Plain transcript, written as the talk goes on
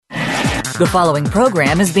The following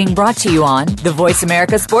program is being brought to you on the Voice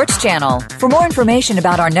America Sports Channel. For more information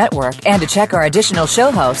about our network and to check our additional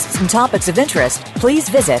show hosts and topics of interest, please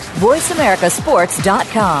visit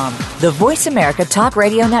voiceamericasports.com. The Voice America Talk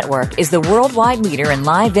Radio Network is the worldwide leader in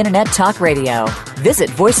live Internet talk radio.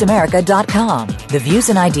 Visit voiceamerica.com. The views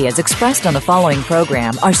and ideas expressed on the following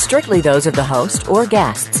program are strictly those of the host or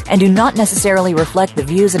guests and do not necessarily reflect the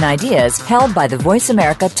views and ideas held by the Voice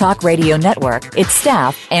America Talk Radio Network, its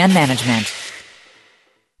staff, and management.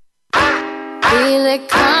 Feel it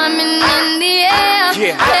coming in the air.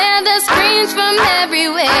 Hear the screams from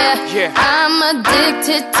everywhere. I'm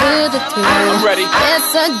addicted to the thrill. I'm ready.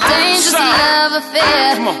 It's a dangerous love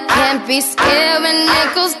affair. Can't be scared when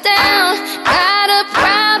it goes down. Got a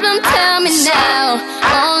problem? Tell me now.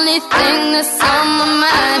 Only thing that's on my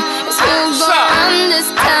mind is who's gonna run this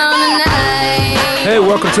town tonight. Hey,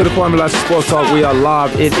 welcome to the Kwamie Lassiter Sports Talk. We are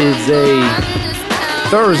live. It is a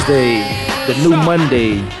Thursday, the new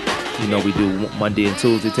Monday. You know, we do Monday and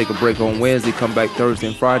Tuesday, take a break on Wednesday, come back Thursday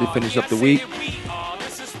and Friday, finish up the week.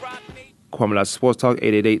 Kwamie Lassiter Sports Talk,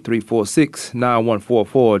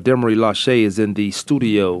 888-346-9144. Demery Lachey is in the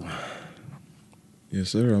studio. Yes,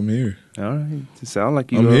 sir, I'm here. All right. It sounds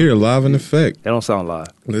like you I'm here, live in effect. That don't sound live.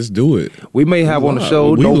 Let's do it. We may have on the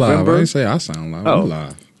show we November. Live. I didn't say I sound live. Oh. We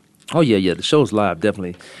live. Oh, yeah. The show's live,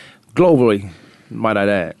 definitely. Globally, might I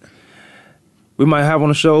add. We might have on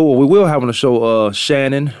the show, or we will have on the show,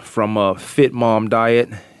 Shannon from Fit Mom Diet.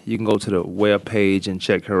 You can go to the webpage and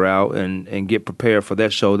check her out and get prepared for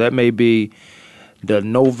that show. That may be the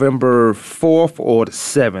November 4th or the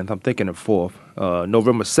 7th. I'm thinking the 4th.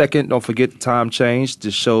 November 2nd, don't forget the time change. The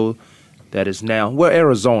show that is now, well,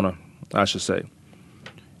 Arizona, I should say.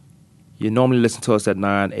 You normally listen to us at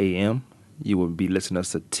 9 a.m. You would be listening to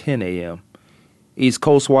us at 10 a.m. East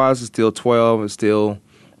Coast-wise, it's still 12. It's still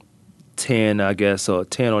 10, I guess, or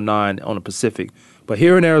 10 or 9 on the Pacific. But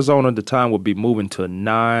here in Arizona, the time will be moving to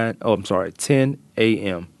 10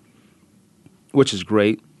 a.m., which is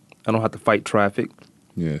great. I don't have to fight traffic.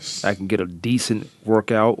 Yes. I can get a decent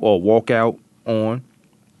workout or walkout on.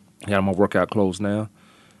 I got my workout clothes now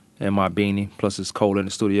and my beanie, plus it's cold in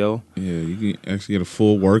the studio. Yeah, you can actually get a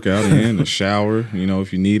full workout in, a shower,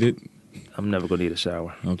 if you need it. I'm never going to need a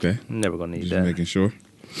shower. Okay. I'm never going to need Just that. making sure.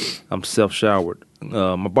 I'm self-showered.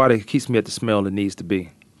 My body keeps me at the smell it needs to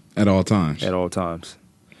be. At all times. At all times.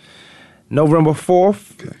 November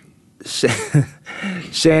 4th, Okay.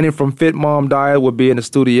 Shannon from Fit Mom Diet will be in the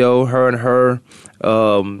studio. Her and her,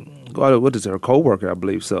 what is her co-worker, I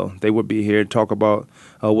believe so. They would be here to talk about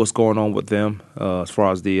what's going on with them as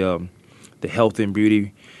far as the health and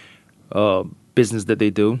beauty business that they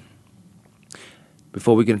do.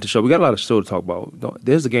 Before we get into the show, we got a lot of show to talk about.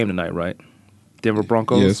 There's a game tonight, right? Denver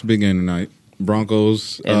Broncos. Yeah, it's a big game tonight.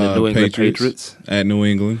 Broncos and the New England Patriots at New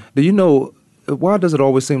England. Do you know, why does it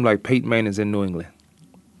always seem like Peyton Manning's in New England?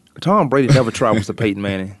 Tom Brady never travels to Peyton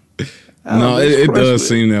Manning. No, it does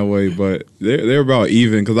seem that way, but they're about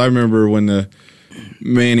even. Because I remember when the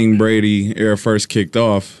Manning-Brady era first kicked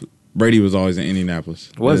off, Brady was always in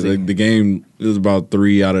Indianapolis. Was he? The game, it was about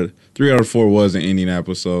three out of 4 was in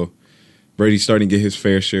Indianapolis, so Brady's starting to get his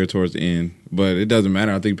fair share towards the end. But it doesn't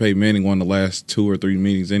matter. I think Peyton Manning won the last 2 or 3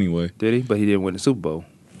 meetings anyway. Did he? But he didn't win the Super Bowl.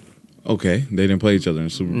 Okay, they didn't play each other in the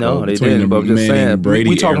Super Bowl. No, they didn't. But I'm just saying,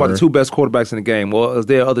 we talking about the 2 best quarterbacks in the game. Well, is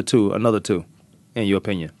there another 2, in your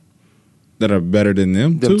opinion? That are better than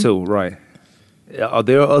them? Them two, right. Are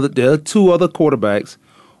there are 2 other quarterbacks,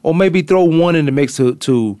 or maybe throw one in the mix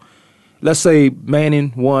to let's say Manning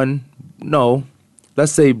 1, no,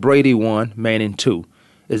 let's say Brady 1, Manning 2.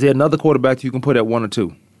 Is there another quarterback you can put at 1 or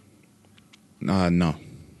 2? No, not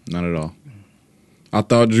at all. I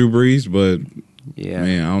thought Drew Brees, but yeah,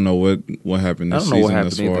 man, I don't know what happened this season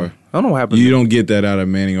thus far. I don't know what happened. You don't get that out of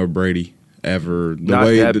Manning or Brady ever. Not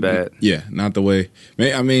that bad. Yeah, not the way.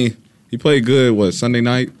 I mean, he played good, Sunday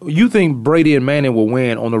night? You think Brady and Manning will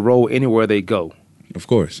win on the road anywhere they go? Of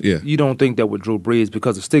course, yeah. You don't think that with Drew Brees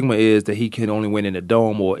because the stigma is that he can only win in a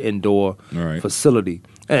dome or indoor facility.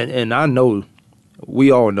 And I know,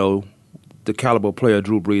 we all know the caliber player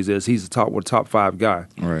Drew Brees is. He's the top 5 guy.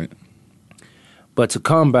 All right. But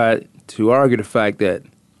to argue the fact that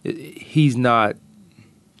he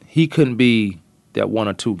couldn't be that 1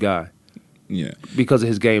 or 2 guy. Yeah. Because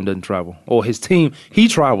his game doesn't travel. Or his team, he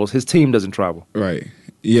travels, his team doesn't travel. Right.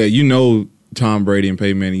 Yeah, Tom Brady and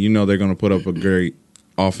Peyton Manning, they're going to put up a great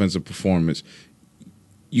offensive performance.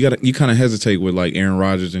 You kind of hesitate with like Aaron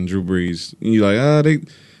Rodgers and Drew Brees. You're like,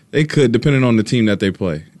 they could, depending on the team that they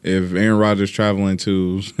play. If Aaron Rodgers traveling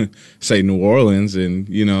to, say, New Orleans, and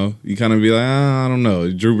you kind of be like, I don't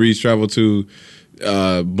know. Drew Brees travel to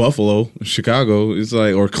Buffalo, Chicago, it's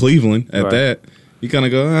like, or Cleveland at that. You kind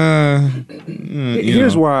of go,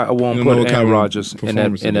 Here's why I won't put Aaron Rodgers in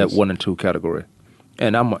that 1 and 2 category.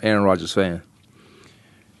 And I'm an Aaron Rodgers fan.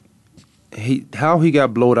 How he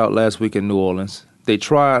got blowed out last week in New Orleans. They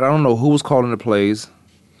tried, I don't know who was calling the plays.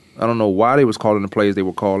 I don't know why they was calling the plays they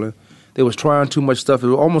were calling. They was trying too much stuff. It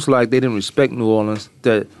was almost like they didn't respect New Orleans.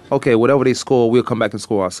 That, okay, whatever they score, we'll come back and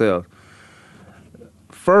score ourselves.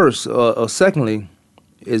 First, secondly,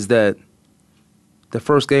 is that the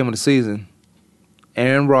first game of the season,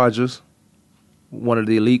 Aaron Rodgers, one of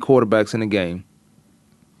the elite quarterbacks in the game,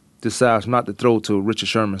 decides not to throw to Richard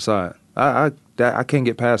Sherman's side. I can't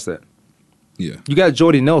get past that. Yeah. You got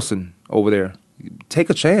Jordy Nelson over there. Take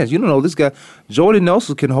a chance. You don't know this guy. Jordy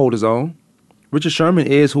Nelson can hold his own. Richard Sherman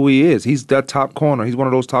is who he is. He's that top corner. He's one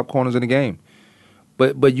of those top corners in the game.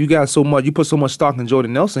 But you got so much. You put so much stock in Jordy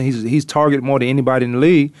Nelson. He's targeted more than anybody in the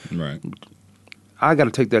league. Right. I got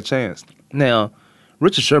to take that chance. Now,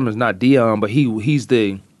 Richard Sherman's not Dion, but he's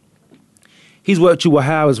what you will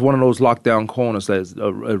have as one of those lockdown corners. That's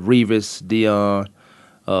Revis, Dion,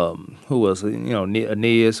 who else?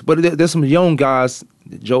 Aeneas. But there's some young guys.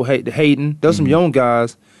 Joe Hayden. There's some young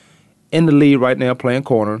guys in the league right now playing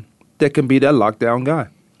corner that can be that lockdown guy.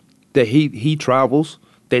 That he travels.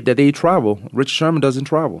 That they travel. Richard Sherman doesn't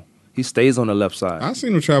travel. He stays on the left side. I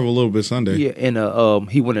seen him travel a little bit Sunday. Yeah, and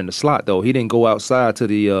he went in the slot though. He didn't go outside to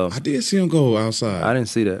the. I did see him go outside. I didn't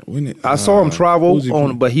see that. I saw him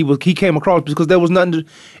travel but he came across because there was nothing.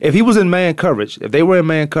 If he was in man coverage, if they were in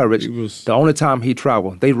man coverage, the only time he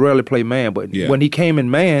traveled, they rarely play man. But when he came in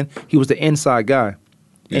man, he was the inside guy.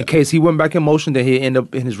 In case he went back in motion, then he'd end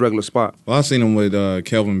up in his regular spot. Well, I seen him with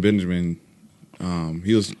Kelvin Benjamin.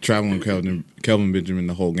 He was traveling with Kelvin Benjamin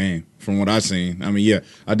the whole game, from what I seen. I mean,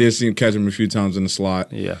 I did see him catch him a few times in the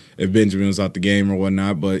slot. Yeah, if Benjamin was out the game or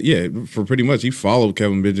whatnot. But for pretty much, he followed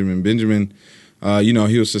Kelvin Benjamin. Benjamin,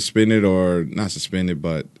 he was suspended or not suspended,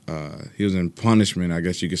 but he was in punishment, I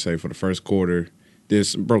guess you could say, for the first quarter.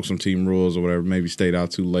 Broke some team rules or whatever. Maybe stayed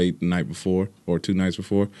out too late the night before or 2 nights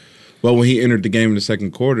before. But when he entered the game in the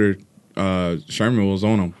second quarter, Sherman was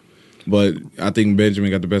on him. But I think Benjamin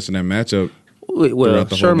got the best in that matchup. Well,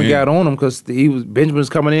 Sherman got on him because Benjamin's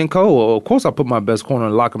coming in cold. Well, of course, I put my best corner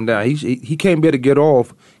and lock him down. He can't be able to get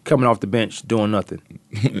off coming off the bench doing nothing.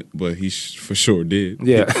 But he for sure did.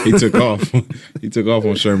 Yeah, he took off. He took off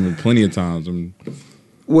on Sherman plenty of times.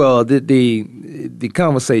 Well, the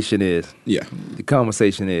conversation is the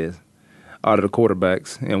conversation is out of the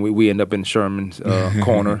quarterbacks, and we end up in Sherman's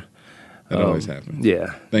corner. That always happens.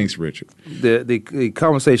 Yeah. Thanks, Richard. The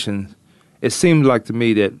conversation. It seemed like to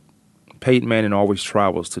me that Peyton Manning always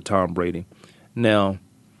travels to Tom Brady. Now,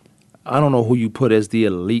 I don't know who you put as the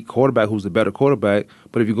elite quarterback, who's the better quarterback,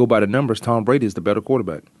 but if you go by the numbers, Tom Brady is the better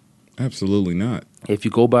quarterback. Absolutely not. If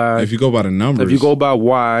you go by the numbers. If you go by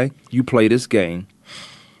why you play this game,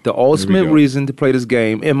 the ultimate reason to play this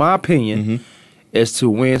game, in my opinion, is to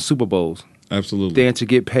win Super Bowls. Absolutely. Than to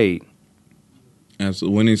get paid.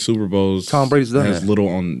 Absolutely. Winning Super Bowls Tom Brady's done has that. Little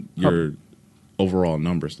on your overall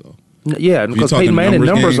numbers, though. Yeah, because Peyton Manning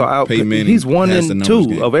numbers are out. He's 1 and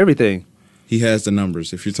 2 of everything. He has the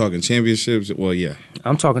numbers. If you're talking championships, well, yeah.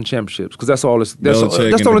 I'm talking championships because that's all. That's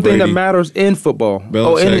the only thing that matters in football.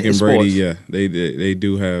 Belichick and Brady, yeah, they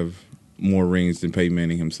do have more rings than Peyton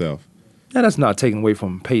Manning himself. Now, that's not taking away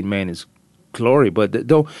from Peyton Manning's glory, but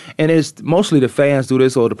and it's mostly the fans do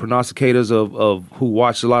this or the prognosticators of who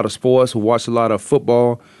watch a lot of sports, who watch a lot of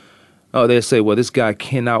football. They say, well, this guy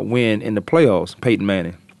cannot win in the playoffs, Peyton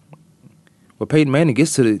Manning. Well, Peyton Manning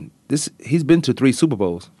gets to he's been to 3 Super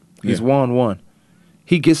Bowls. He's won 1.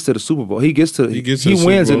 He gets to the Super Bowl. He wins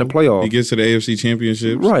in the playoffs. He gets to the AFC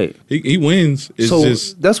championships. Right. He wins.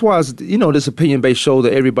 That's why it's, this opinion-based show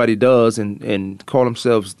that everybody does and call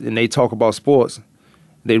themselves, and they talk about sports.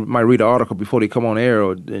 They might read an article before they come on air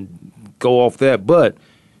and go off that. But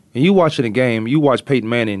when you watching a game, you watch Peyton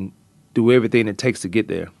Manning do everything it takes to get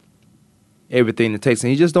there. Everything it takes.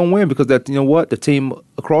 And he just don't win because the team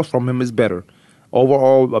across from him is better.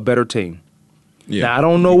 Overall, a better team. Yeah. Now, I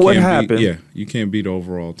don't know what happened. You can't beat the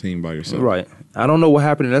overall team by yourself. Right. I don't know what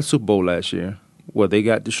happened in that Super Bowl last year where they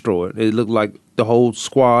got destroyed. It looked like the whole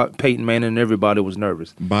squad, Peyton Manning and everybody was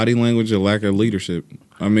nervous. Body language, a lack of leadership.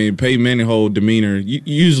 I mean, Peyton Manning whole demeanor, you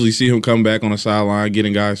usually see him come back on the sideline, get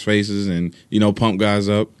in guys' faces and, pump guys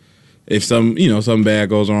up. If something bad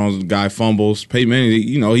goes on, the guy fumbles, Peyton Manning,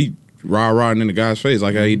 he rah-rahing in the guy's face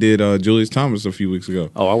like how he did Julius Thomas a few weeks ago.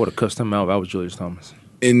 Oh, I would have cussed him out if I was Julius Thomas.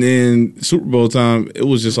 And then Super Bowl time, it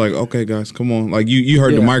was just like, okay, guys, come on. Like, you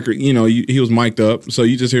heard the mic, he was mic'd up. So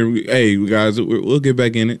you just hear, hey, guys, we'll get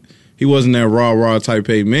back in it. He wasn't that rah-rah type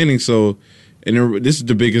Peyton Manning, so And this is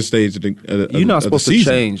the biggest stage of You're not supposed to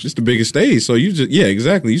change. It's the biggest stage. So you just,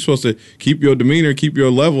 exactly. You're supposed to keep your demeanor, keep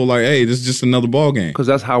your level. Like, hey, this is just another ball game. Because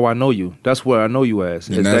that's how I know you. That's where I know you as.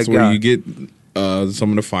 And that's that where guy. you get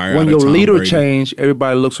some of the fire. When out your of Tom leader Brady. change,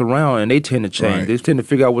 everybody looks around and they tend to change. Right. They tend to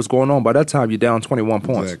figure out what's going on. By that time, you're down 21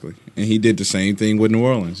 points. Exactly. And he did the same thing with New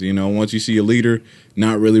Orleans. Once you see a leader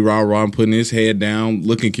not really rah-rah and putting his head down,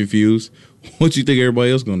 looking confused, what you think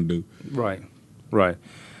everybody else going to do? Right.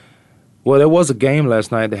 Well, there was a game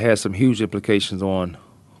last night that had some huge implications on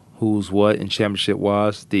who's what in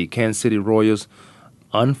championship-wise. The Kansas City Royals,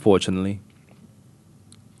 unfortunately,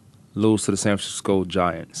 lose to the San Francisco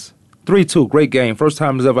Giants. 3-2, great game. First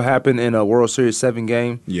time it's ever happened in a World Series 7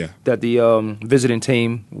 game that the visiting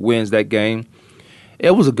team wins that game.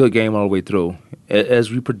 It was a good game all the way through.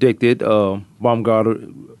 As we predicted, Baumgartner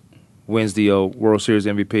wins the World Series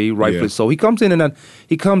MVP, rightfully so. He comes in, I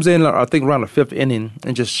think, around the 5th inning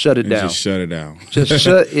and just shut it down. Just shut it down. Just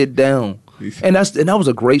shut it down. And that was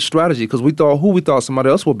a great strategy because we thought somebody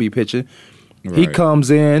else would be pitching. Right. He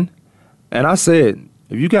comes in, and I said,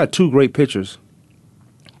 if you got two great pitchers,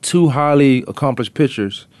 two highly accomplished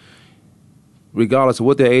pitchers, regardless of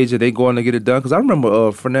what their age are, they going to get it done. Because I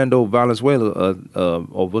remember Fernando Valenzuela,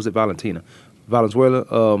 or was it Valentina? Valenzuela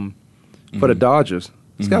for the Dodgers.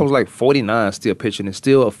 This guy was like 49 still pitching and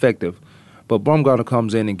still effective. But Baumgartner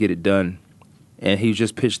comes in and get it done. And he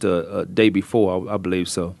just pitched a day before, I believe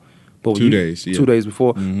so. But 2 days, yeah. 2 days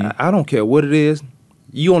before. I don't care what it is.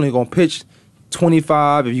 You only going to pitch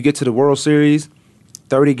 25 if you get to the World Series,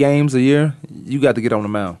 30 games a year. You got to get on the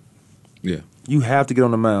mound. Yeah. You have to get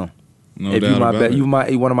on the mound. No doubt about it. You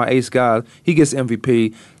might one of my ace guys. He gets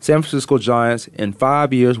MVP. San Francisco Giants in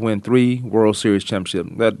 5 years win 3 World Series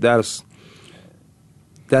championships.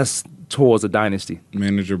 That's towards a dynasty.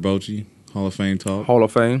 Manager Bochy, Hall of Fame talk. Hall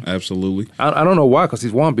of Fame, absolutely. I don't know why, because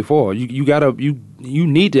he's won before. You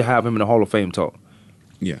need to have him in the Hall of Fame talk.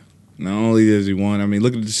 Yeah. Not only does he won, I mean,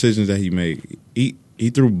 look at the decisions that he made. He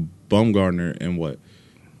threw Baumgartner in what?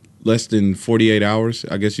 Less than 48 hours,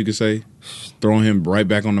 I guess you could say, throwing him right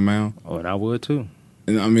back on the mound. Oh, and I would too.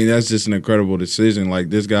 And I mean, that's just an incredible decision.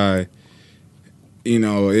 Like, this guy,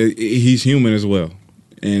 he's human as well.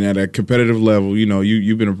 And at a competitive level,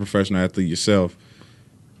 you've been a professional athlete yourself.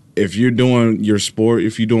 If you're doing your sport,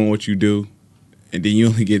 if you're doing what you do, and then you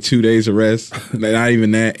only get 2 days of rest, not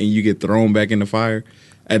even that, and you get thrown back in the fire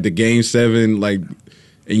at the Game 7, and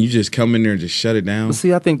you just come in there and just shut it down. But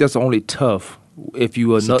see, I think that's only tough if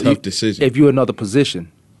you it's a tough decision. If you're another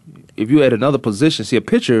position. If you're at another position, see, a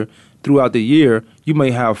pitcher throughout the year, you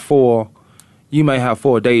may have 4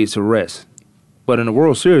 days to rest. But in the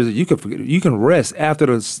World Series, you can rest after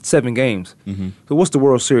the 7 games. So what's the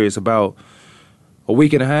World Series, about a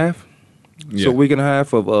week and a half? Yeah. So a week and a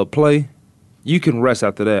half of play. You can rest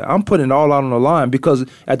after that. I'm putting it all out on the line because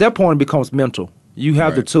at that point it becomes mental. You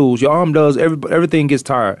have the tools. Your arm does. Everything gets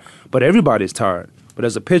tired. But everybody's tired. But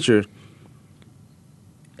as a pitcher,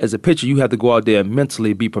 you have to go out there and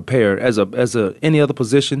mentally be prepared. As any other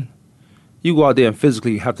position, you go out there and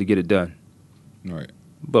physically have to get it done. Right.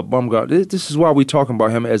 But Baumgartner, this is why we're talking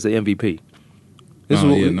about him as the MVP.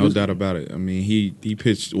 No doubt about it. I mean, he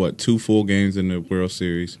pitched, 2 full games in the World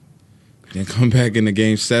Series, then come back in the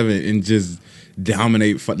Game 7 and just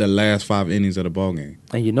dominate the last 5 innings of the ball game.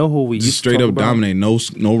 And you know who we just straight up dominate.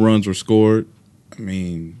 No runs were scored. I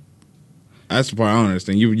mean, that's the part I don't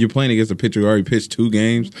understand. You're playing against a pitcher who already pitched 2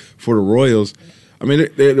 games for the Royals. I mean,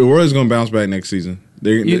 the Royals going to bounce back next season.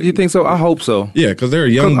 You think so? I hope so. Yeah, because they're a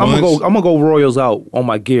young bunch. I'm gonna go Royals out on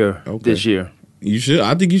my gear this year. You should.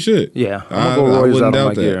 I think you should. Yeah, I'm gonna go Royals out on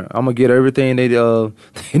my gear. I'm gonna get everything they're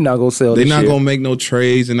not gonna sell. They're not gonna make no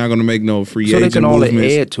trades. They're not gonna make no free agent movements. So they can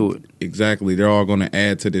only add to it. Exactly. They're all gonna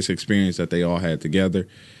add to this experience that they all had together,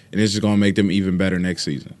 and it's just gonna make them even better next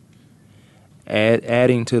season.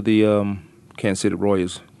 Adding to the Kansas City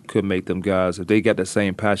Royals could make them guys, if they got the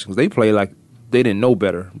same passion, because they play like they didn't know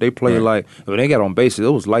better. They play like when they got on bases, it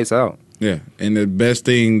was lights out. Yeah, and the best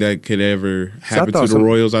thing that could ever happen to the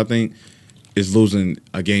Royals, I think, is losing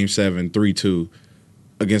a Game 7, 3-2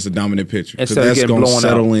 against a dominant pitcher. Because that's going to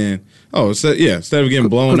settle in. Oh, instead of getting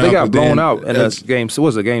blown out. Because they got blown out in that game. So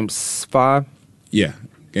was it Game 5? Yeah,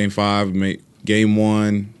 Game 5, Game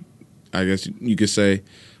 1, I guess you could say.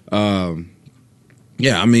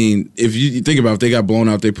 Yeah, I mean, if you think about it, if they got blown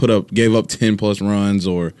out, they gave up 10-plus runs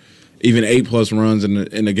or even 8-plus runs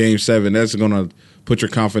in the Game 7, that's going to put your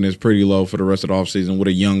confidence pretty low for the rest of the offseason with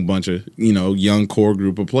a young bunch of, young core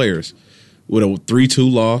group of players. With a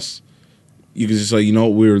 3-2 loss, you can just say,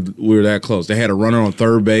 we were that close. They had a runner on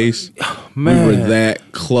third base. Man. We were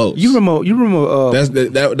that close. You remember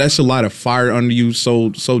that's a lot of fire under you so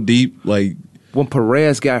deep. Like, when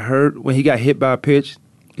Perez got hurt, when he got hit by a pitch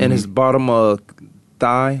and his bottom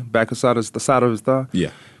thigh, back side of the side of his thigh.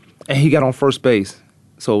 Yeah. And he got on first base.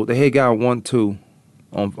 So the head guy 1-2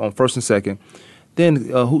 on first and second. Then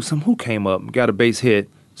who came up, got a base hit.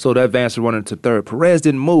 So that advanced to running to third. Perez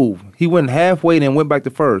didn't move. He went halfway and then went back to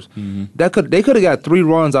first. They could have got 3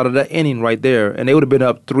 runs out of that inning right there, and they would have been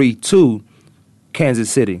up 3-2 Kansas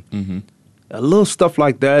City. A little stuff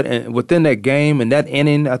like that, and within that game and that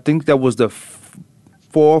inning, I think that was the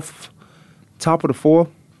top of the fourth,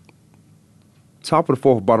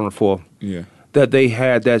 bottom of the fourth. Yeah. That they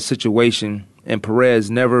had that situation, and Perez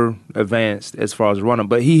never advanced as far as running,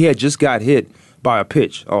 but he had just got hit by a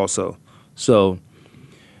pitch also. So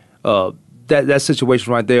that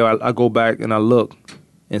situation right there, I go back and I look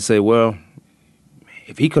and say, well,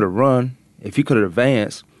 if he could have run, if he could have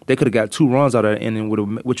advanced, they could have got 2 runs out of that inning,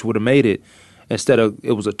 which would have made it. Instead of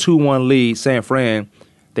it was a 2-1 lead, San Fran,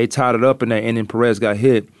 they tied it up in that inning. Perez got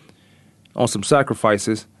hit on some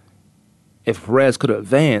sacrifices. If Perez could have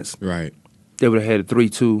advanced, right, they would have had a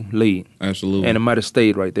 3-2 lead. Absolutely. And it might have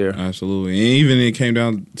stayed right there. Absolutely. And even it came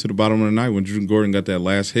down to the bottom of the night when Drew Gordon got that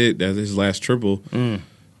last hit, that's his last triple.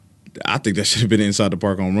 I think that should have been inside the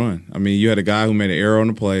park home run. I mean, you had a guy who made an error on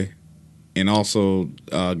the play and also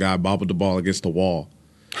a guy bobbled the ball against the wall.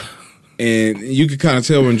 And you could kind of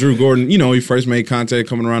tell when Drew Gordon, he first made contact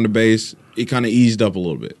coming around the base, it kind of eased up a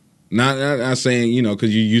little bit. Not saying,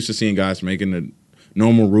 because you're used to seeing guys making the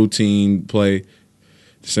normal routine play.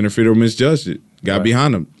 The center fielder misjudged it, got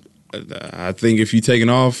behind him. I think if you're taking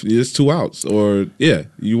off, it's 2 outs. Or,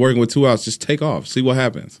 you're working with 2 outs, just take off, see what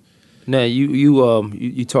happens. Now,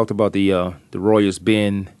 you talked about the Royals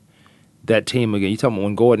being that team again. You talking about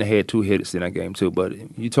when Gordon had 2 hits in that game too, but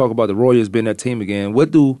you talk about the Royals being that team again.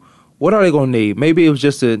 What are they going to need? Maybe it was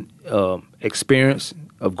just an experience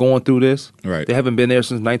of going through this. Right. They haven't been there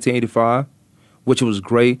since 1985, which was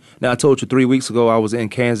great. Now, I told you 3 weeks ago I was in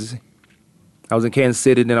Kansas. I was in Kansas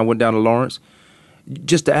City, then I went down to Lawrence.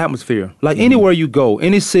 Just the atmosphere. Like anywhere you go,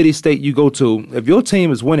 any city, state you go to, if your team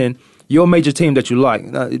is winning, your major team that you like.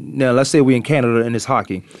 Now let's say we're in Canada and it's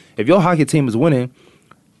hockey. If your hockey team is winning,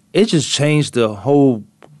 it just changed the whole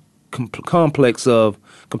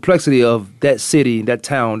complexity of that city, that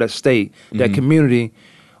town, that state, that community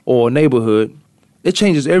or neighborhood. It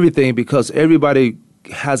changes everything because everybody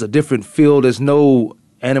has a different feel. There's no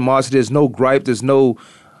animosity. There's no gripe. There's no,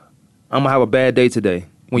 I'm going to have a bad day today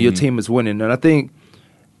when your team is winning. And I think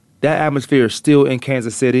that atmosphere is still in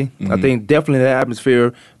Kansas City. I think definitely that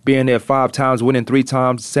atmosphere, being there 5 times, winning 3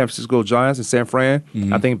 times, San Francisco Giants and San Fran.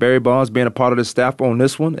 I think Barry Bonds being a part of the staff on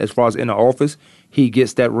this one, as far as in the office, he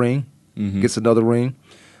gets that ring, gets another ring,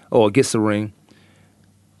 or gets a ring.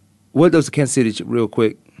 What does the Kansas City, real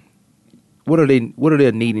quick, what are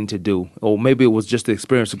they needing to do? Or maybe it was just the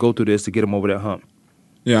experience to go through this to get them over that hump.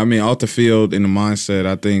 Yeah, I mean, off the field, in the mindset,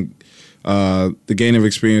 I think the gain of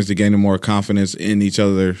experience, the gain of more confidence in each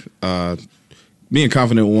other, being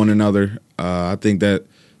confident with one another. I think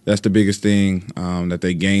that's the biggest thing that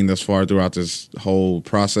they gained thus far throughout this whole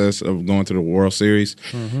process of going to the World Series.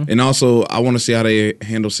 And also, I want to see how they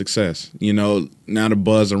handle success. Now the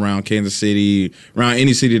buzz around Kansas City, around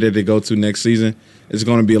any city that they go to next season, it's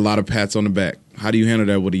going to be a lot of pats on the back. How do you handle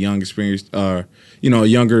that with a young, experienced, a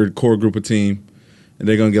younger core group of team? And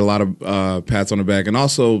they're going to get a lot of pats on the back. And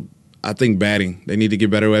also, I think batting. They need to get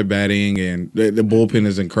better at batting, and the bullpen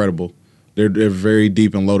is incredible. They're very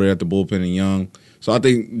deep and loaded at the bullpen and young. So I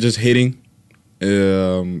think just hitting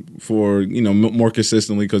for more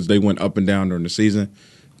consistently, because they went up and down during the season.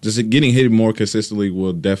 Just getting hit more consistently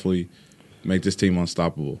will definitely make this team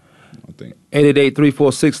unstoppable, I think.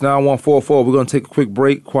 888-346-9144. We're going to take a quick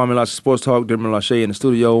break. Kwamie Lassiter Sports Talk, Desmond Lachey in the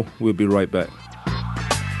studio. We'll be right back.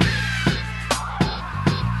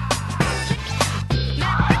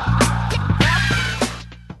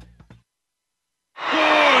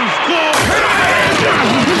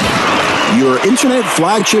 Your internet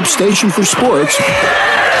flagship station for sports.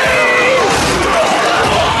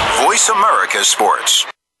 Voice America Sports.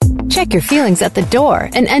 Check your feelings at the door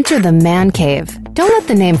and enter the Man Cave. Don't let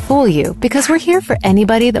the name fool you, because we're here for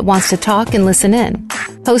anybody that wants to talk and listen in.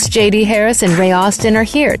 Hosts J.D. Harris and Ray Austin are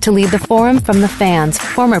here to lead the forum from the fans,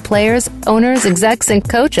 former players, owners, execs, and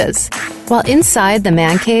coaches. While inside the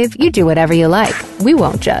Man Cave, you do whatever you like. We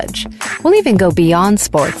won't judge. We'll even go beyond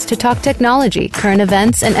sports to talk technology, current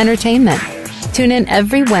events, and entertainment. Tune in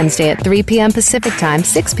every Wednesday at 3 p.m. Pacific Time,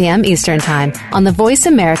 6 p.m. Eastern Time on the Voice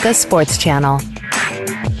America Sports Channel.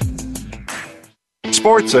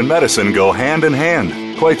 Sports and medicine go hand in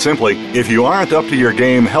hand. Quite simply, if you aren't up to your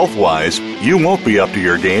game health-wise, you won't be up to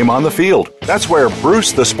your game on the field. That's where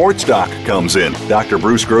Bruce the Sports Doc comes in. Dr.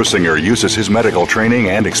 Bruce Grossinger uses his medical training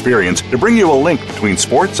and experience to bring you a link between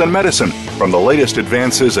sports and medicine, from the latest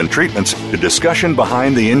advances and treatments to discussion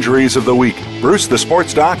behind the injuries of the week. Bruce the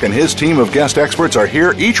Sports Doc and his team of guest experts are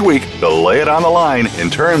here each week to lay it on the line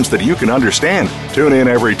in terms that you can understand. Tune in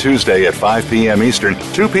every Tuesday at 5 p.m. Eastern,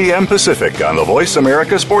 2 p.m. Pacific on the Voice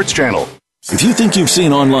America Sports Channel. If you think you've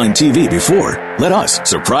seen online TV before, let us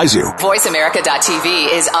surprise you.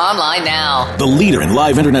 VoiceAmerica.tv is online now. The leader in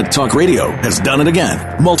live internet talk radio has done it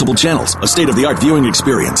again. Multiple channels, a state-of-the-art viewing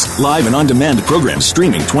experience, live and on-demand programs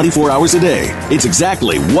streaming 24 hours a day. It's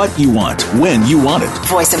exactly what you want, when you want it.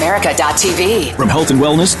 VoiceAmerica.tv. From health and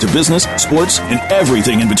wellness to business, sports, and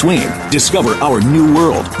everything in between. Discover our new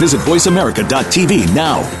world. Visit VoiceAmerica.tv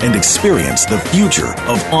now and experience the future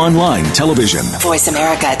of online television.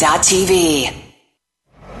 VoiceAmerica.tv.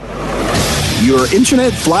 Your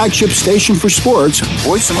internet flagship station for sports,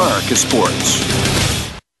 Voice America Sports.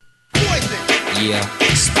 Yeah,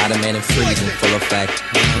 Spider-Man and freezing, full effect.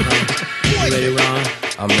 You ready, Ron?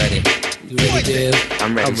 I'm ready. You ready, Dave?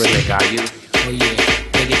 I'm ready, Slick. Are you? Oh, yeah.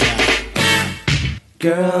 Take it down.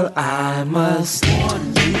 Girl, I must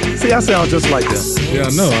warn you. See, I sound just like them. Yeah,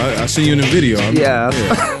 I know. I seen you in the video. Yeah.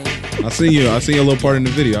 I seen you. I seen your little part in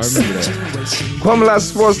the video. I remember that. Kwamie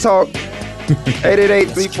Lassiter Sports Talk.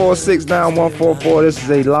 888-346-9144. This is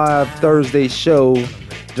a live Thursday show.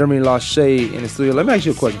 Jeremy Lachey in the studio. Let me ask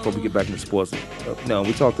you a question before we get back into sports. No,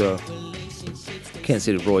 we talked to Kansas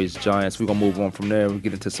City Royals, Giants. We're going to move on from there. We'll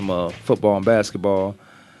get into some football and basketball.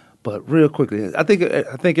 But real quickly, I think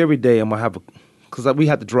every day I'm going to have because we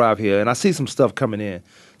have to drive here, and I see some stuff coming in.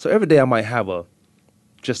 So every day I might have a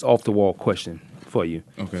just off-the-wall question for you.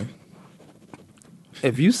 Okay.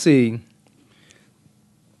 If you see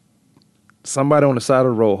somebody on the side of the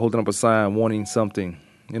road holding up a sign wanting something,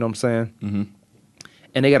 you know what I'm saying? Mm-hmm.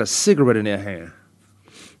 And they got a cigarette in their hand.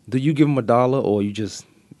 Do you give them $1 or you just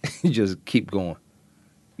keep going?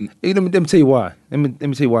 Let me tell you why. Let me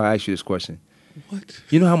tell you why I asked you this question. What?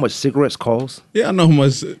 You know how much cigarettes cost? Yeah, I know how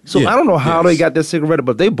much. So yeah, I don't know how they got their cigarette,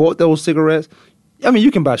 but they bought those cigarettes. I mean,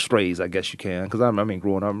 you can buy strays, I guess you can, because I mean,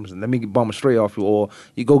 growing up, let me bum a stray off you, or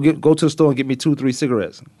you go to the store and get me 2-3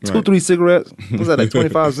 cigarettes. Right. 2-3 cigarettes, what's that, like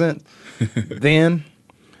 25 cents? Then,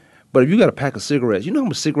 but if you got a pack of cigarettes, you know how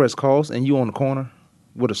much cigarettes cost, and you on the corner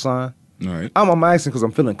with a sign? All right. I'm asking because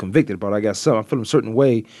I'm feeling convicted about it. I got something. I'm feeling a certain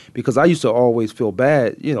way because I used to always feel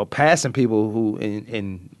bad, passing people who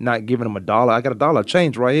and not giving them $1. I got $1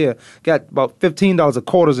 change right here. Got about $15 of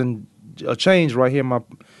quarters and a change right here in my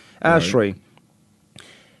ashtray. Right.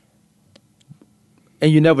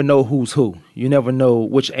 And you never know who's who. You never know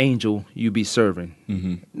which angel you be serving.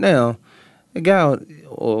 Mm-hmm. Now, a guy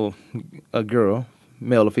or a girl,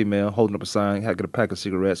 male or female, holding up a sign, got a pack of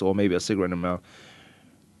cigarettes or maybe a cigarette in their mouth.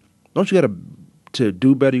 Don't you to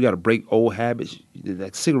do better? You got to break old habits.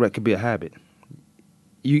 That cigarette could be a habit.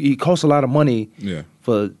 It costs a lot of money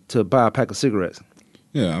to buy a pack of cigarettes.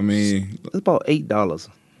 Yeah, I mean, it's about $8.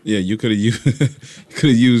 Yeah, you could have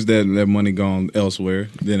used that money gone elsewhere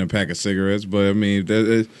than a pack of cigarettes. But I mean,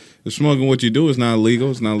 smoking what you do is not illegal.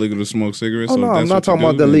 It's not illegal to smoke cigarettes. Oh, so no, I'm not talking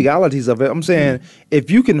about the legalities of it. I'm saying if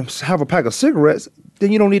you can have a pack of cigarettes,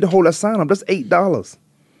 then you don't need to hold that sign up. That's $8.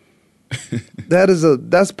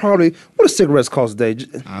 That's probably what do cigarettes cost today?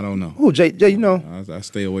 I don't know. Oh, Jay, you know, I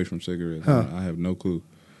stay away from cigarettes. Huh. I have no clue.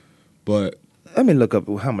 But let me look up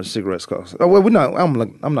how much cigarettes cost. Oh, well,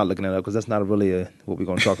 I'm not looking it up because that's not really what we're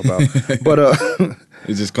going to talk about. But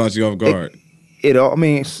it just caught you off guard. I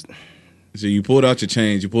mean, so you pulled out your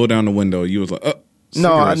change. You pulled down the window. You was like,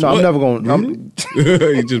 no, I'm never going.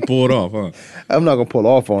 You just pulled off, huh? I'm not going to pull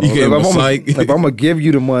off on you them. If I'm going to give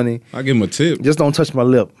you the money, I give him a tip. Just don't touch my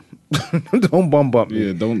lip. Don't bump me.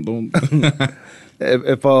 Yeah, don't.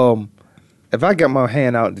 If I got my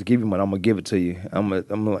hand out to give you money, I'm gonna give it to you.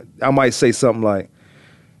 I might say something like,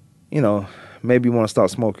 maybe you want to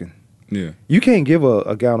start smoking. Yeah. You can't give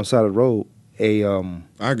a guy on the side of the road I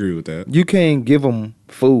agree with that. You can't give them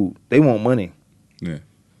food. They want money. Yeah.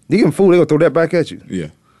 You give them food, they gonna throw that back at you.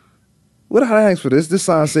 Yeah. What did I ask for this? This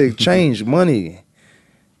sign says change money.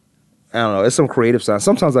 I don't know. It's some creative signs.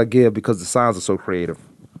 Sometimes I give because the signs are so creative.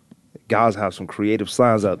 Guys have some creative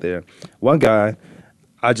signs out there. One guy,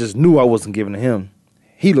 I just knew I wasn't giving to him.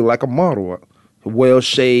 He looked like a model. Well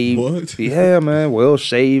shaved. What? Yeah, man. Well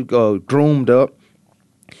shaved, groomed up.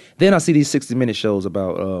 Then I see these 60-minute shows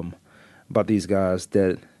about these guys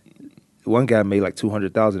that one guy made like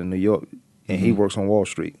 $200,000 in New York, and he works on Wall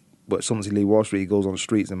Street. But as soon as he leaves Wall Street, he goes on the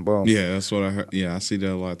streets and bums. Yeah, that's what I heard. Yeah, I see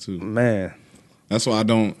that a lot too. Man. That's why I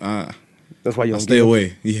don't. That's why you I don't stay get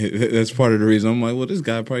away. Yeah, that's part of the reason. I'm like, well, this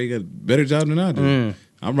guy probably got a better job than I do.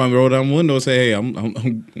 I'm probably roll down the window and say, hey, I'm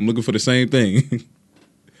looking for the same thing.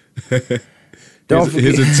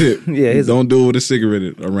 Here's a tip. Don't do it with a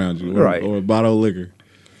cigarette around you, or a bottle of liquor.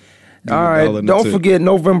 All right, don't forget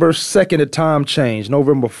November 2nd, the time change.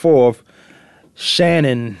 November 4th,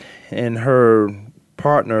 Shannon and her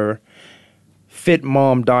partner, Fit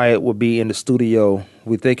Mom Diet, will be in the studio.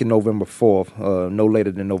 We're thinking November 4th, no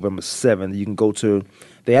later than November 7th. You can go to,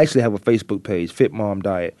 they actually have a Facebook page, Fit Mom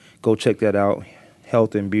Diet. Go check that out.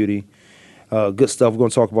 Health and beauty. Good stuff. We're going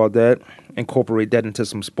to talk about that. Incorporate that into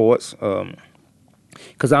some sports.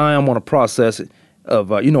 Because I am on a process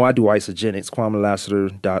of, I do isogenics,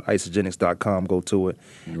 KwamieLassiter.isogenics.com. Go to it.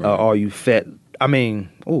 Right. All you fat, did I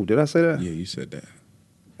say that? Yeah, you said that.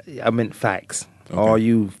 I meant facts. Okay. All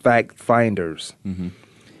you fact finders. Mm-hmm.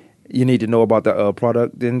 You need to know about the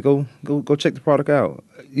product, then go check the product out.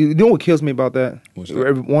 You know what kills me about that? What's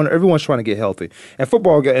that? Everyone's trying to get healthy. And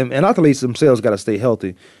football, and athletes themselves got to stay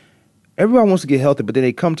healthy. Everyone wants to get healthy, but then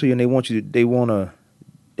they come to you and they want to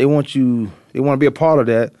be a part of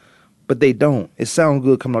that, but they don't. It sounds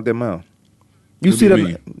good coming out their mouth. You see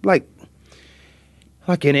that like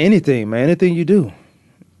in anything, man. Anything you do,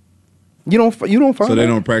 you don't find. So they that.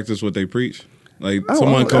 don't practice what they preach. Like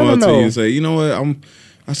someone come up to you and say, you know what,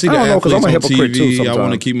 I see the athletes on TV. I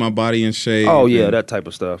want to keep my body in shape. Oh yeah, that type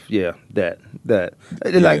of stuff. Yeah, that. Like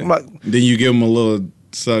then you give them a little.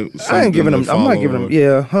 I ain't giving them. I'm not giving them.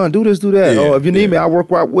 Yeah, do this, do that. Or if you need me, I'll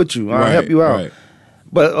work out with you. I'll help you out. Right.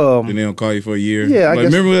 But then they don't call you for a year. Yeah, I guess,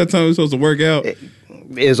 remember that time we were supposed to work out?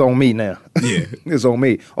 It's on me now. Yeah, it's on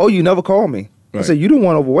me. Oh, you never called me. Right. I said you don't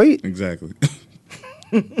want overweight. Exactly.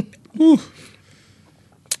 You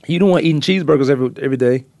don't want eating cheeseburgers every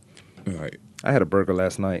day. Right. I had a burger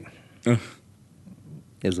last night. It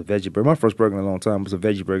was a veggie burger. My first burger in a long time was a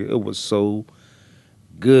veggie burger. It was so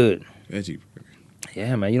good. Veggie burger.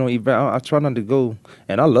 Yeah, man. You don't eat. I try not to go.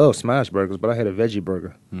 And I love smash burgers, but I had a veggie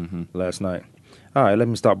burger last night. All right, let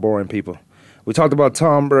me stop boring people. We talked about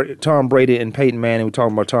Tom Brady and Peyton Manning. We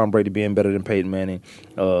talked about Tom Brady being better than Peyton Manning,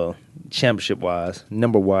 championship-wise,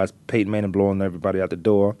 number-wise. Peyton Manning blowing everybody out the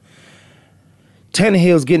door.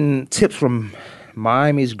 Tannehill's getting tips from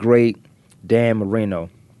Miami's great Dan Marino.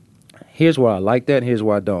 Here's why I like that, and here's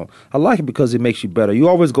why I don't. I like it because it makes you better. You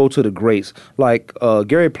always go to the greats. Like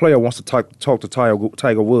Gary Player wants to talk to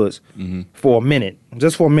Tiger Woods for a minute,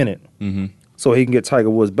 just for a minute, so he can get Tiger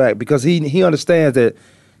Woods back because he understands that,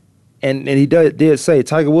 and he did say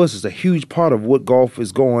Tiger Woods is a huge part of what golf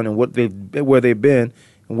is going and where they've been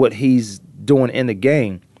and what he's doing in the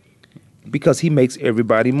game because he makes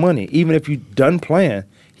everybody money. Even if you done playing,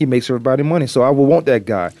 he makes everybody money. So I will want that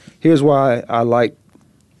guy. Here's why I like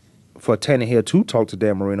for Tannehill to talk to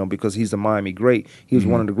Dan Marino because he's a Miami great. He was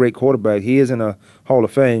one of the great quarterbacks. He is in a Hall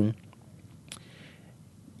of Fame.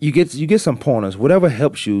 You get some pointers. Whatever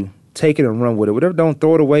helps you, take it and run with it. Whatever, don't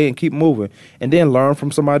throw it away and keep moving. And then learn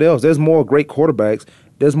from somebody else. There's more great quarterbacks.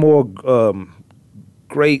 There's more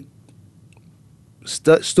great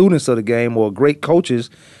students of the game or great coaches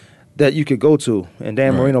that you could go to. And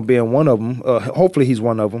Dan Marino being one of them. Hopefully he's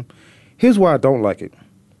one of them. Here's why I don't like it.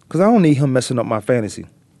 Because I don't need him messing up my fantasy.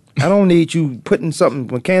 I don't need you putting something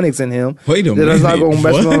mechanics in him. Wait a minute. That's not going to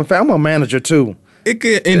mess with my. I'm a manager too. It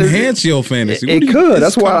could enhance your fantasy. It could.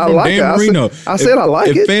 That's why I like it. I said I like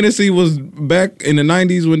it. If fantasy was back in the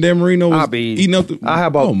 90s when Dan Marino was eating up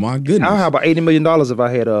oh my goodness. I'll have about $80 million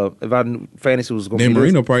if I knew fantasy was going to be Dan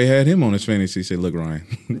Marino probably had him on his fantasy. He said, look, Ryan,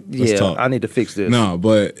 let's talk. I need to fix this. No,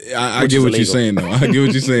 but I get what you're saying, though. I get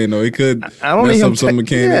what you're saying, though. It could mess up some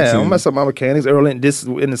mechanics. Yeah, I'll mess up my mechanics early in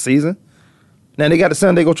the season. Now, they got the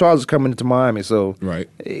San Diego Chargers coming into Miami, so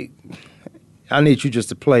I need you just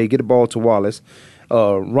to play, get the ball to Wallace.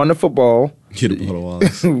 Run the football. Get the ball to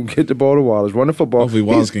Wallace. Get the ball to Wallace. Run the football. Hopefully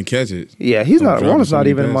Wallace can catch it. Yeah, Wallace not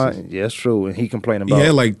even in my. Yeah, it's true. And he complained about. He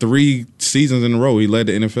had like 3 seasons in a row. He led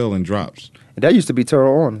the NFL in drops. And that used to be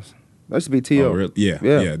Terrell Owens. That used to be T.O. Oh, really? Yeah,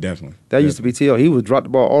 definitely. That used to be T.O. He would drop the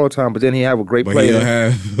ball all the time, but then he have a great play. But he'll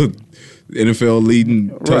have NFL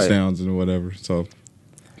leading touchdowns and whatever. So,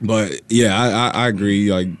 but yeah, I agree.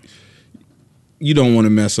 Like, you don't want to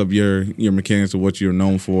mess up your mechanics of what you're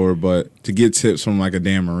known for, but to get tips from like a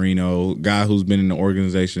Dan Marino, guy who's been in the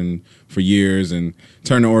organization for years and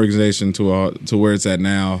turn the organization to where it's at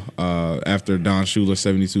now after Don Shula's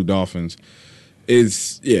 72 Dolphins,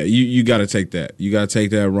 you got to take that. You got to take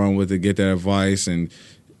that, run with it, get that advice, and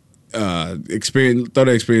throw that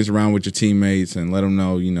experience around with your teammates and let them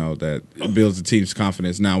know, that it builds the team's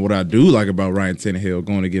confidence. Now, what I do like about Ryan Tannehill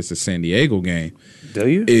going against the San Diego game, do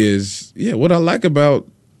you? Is what I like about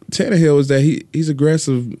Tannehill is that he's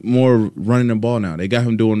aggressive, more running the ball now. They got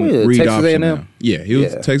him doing read Texas option A&M? now. Yeah, he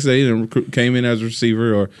was Texas A&M, came in as a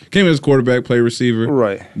receiver or came in as quarterback, played receiver.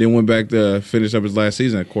 Right. Then went back to finish up his last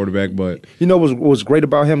season at quarterback. But you know what was great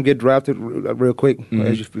about him get drafted real quick before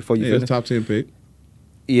you finish? He was a top 10 pick.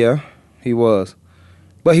 Yeah, he was.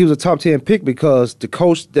 But he was a top 10 pick because the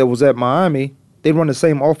coach that was at Miami, they run the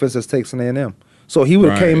same offense as Texas A&M. So he would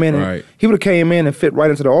have came in. And, he would have came in and fit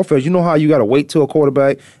right into the offense. You know how you got to wait till a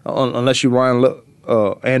quarterback, unless you're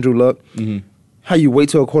Andrew Luck. Mm-hmm. How you wait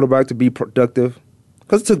till a quarterback to be productive?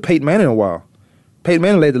 Because it took Peyton Manning a while. Peyton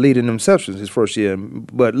Manning led the lead in interceptions his first year,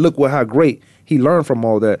 but look how great he learned from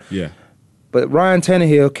all that. Yeah. But Ryan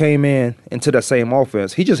Tannehill came into that same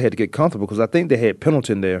offense. He just had to get comfortable because I think they had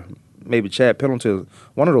Pendleton there. Maybe Chad Pendleton,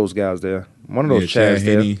 one of those guys there. One of those Chads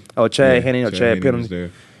there. Henne. Oh, Chad Henne or Chad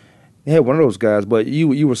Pendleton. They had one of those guys. But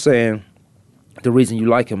you were saying the reason you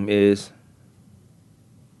like him is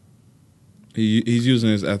he's using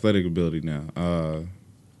his athletic ability now.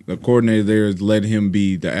 The coordinator there has let him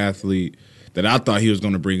be the athlete that I thought he was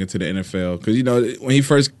going to bring into the NFL. Because, when he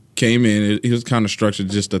first came in, he was kind of structured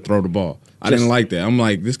just to throw the ball. I didn't like that. I'm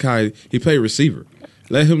like, this guy, he played receiver.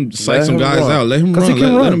 Let him psych some guys out. Let him run.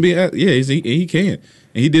 Let him be. He can.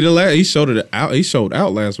 And he did it. He showed it out. He showed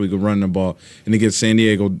out last week of running the ball, and against San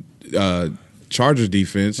Diego Chargers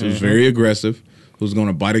defense, it was very aggressive. Who's going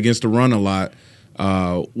to bite against the run a lot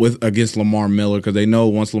against Lamar Miller because they know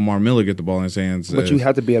once Lamar Miller get the ball in his hands. But you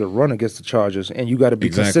have to be able to run against the Chargers, and you got to be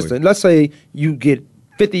consistent. Let's say you get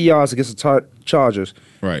 50 yards against the Chargers.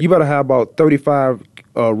 Right. You better have about 35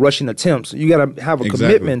 rushing attempts. You got to have a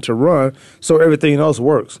commitment to run so everything else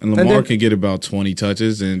works. And Lamar can get about 20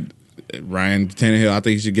 touches, and Ryan Tannehill, I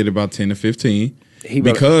think he should get about 10 to 15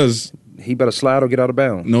 because he better slide or get out of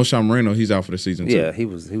bounds. No, Sean Moreno, he's out for the season too. Yeah, he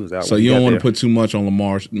was out. So you don't want to put too much on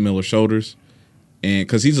Lamar Miller's shoulders, and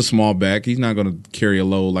because he's a small back, he's not going to carry a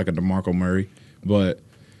load like a DeMarco Murray. But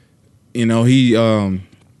Ryan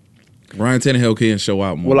Tannehill can show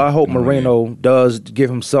out more. Well, I hope Moreno does give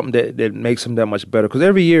him something that makes him that much better. Because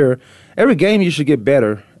every game you should get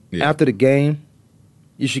better. Yeah. After the game,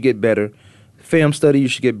 you should get better. Film study, you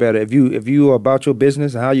should get better. If you are about your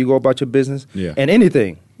business and how you go about your business, and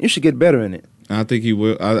anything, you should get better in it. I think he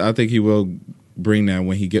will. I think he will bring that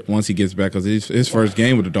once he gets back. Because his first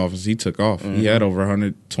game with the Dolphins, he took off. Mm-hmm. He had over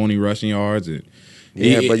 120 rushing yards. And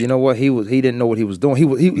but you know what? He didn't know what he was doing.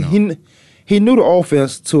 He knew the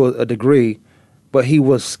offense to a degree, but he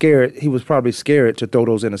was scared. He was probably scared to throw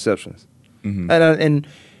those interceptions. Mm-hmm. And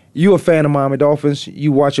you're a fan of Miami Dolphins.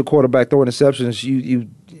 You watch your quarterback throw interceptions.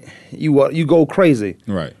 You go crazy.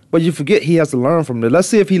 Right. But you forget he has to learn from this. Let's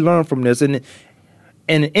see if he learned from this. And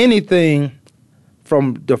anything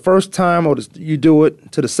from the first time you do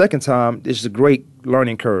it to the second time is a great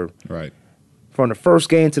learning curve. Right. From the first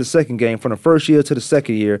game to the second game, from the first year to the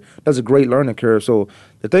second year, that's a great learning curve. So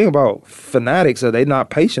the thing about fanatics are they're not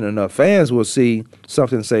patient enough. Fans will see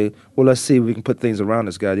something and say, well, let's see if we can put things around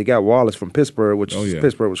this guy. You got Wallace from Pittsburgh, which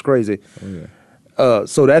Pittsburgh was crazy. Oh, yeah.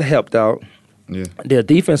 So that helped out. Yeah. Their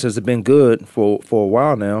defenses have been good for a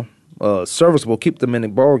while now. Serviceable, keep them in the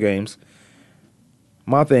ball games.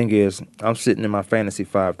 My thing is, I'm sitting in my fantasy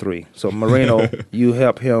 5-3. So Moreno, you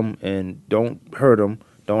help him and don't hurt him.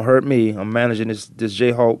 Don't hurt me. I'm managing this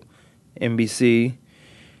Jayhawk NBC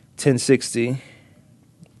 1060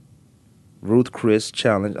 Ruth Chris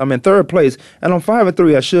challenge. I'm in third place, and I'm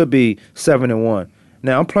 5-3. I should be 7-1.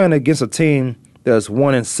 Now I'm playing against a team that's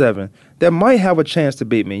 1-7 that might have a chance to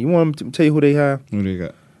beat me. You want me to tell you who they have? Who they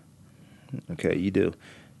got? Okay, you do.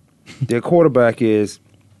 Their quarterback is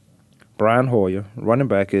Brian Hoyer. Running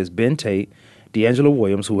back is Ben Tate. D'Angelo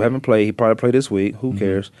Williams, who haven't played. He probably played this week. Who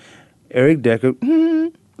cares? Eric Decker.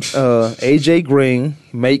 A.J. Green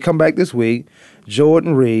may come back this week.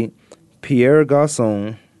 Jordan Reed. Pierre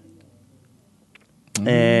Garçon.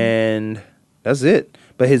 And that's it.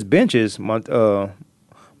 But his bench is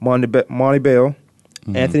Monty Bell,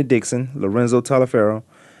 Anthony Dixon, Lorenzo Taliaferro,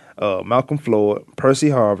 Malcolm Floyd, Percy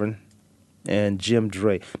Harvin, and Jim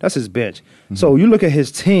Dre. That's his bench. So you look at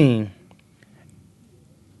his team,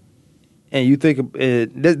 and you think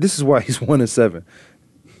this is why he's 1-7.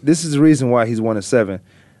 This is the reason why he's 1-7.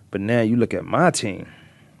 But now you look at my team.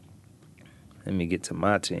 Let me get to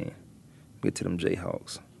my team. Get to them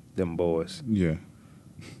Jayhawks, them boys. Yeah.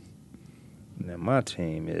 Now my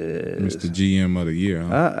team is Mr. GM of the year.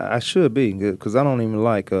 Huh? I should be because I don't even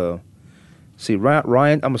like. See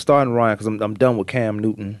Ryan. I'm starting Ryan because I'm done with Cam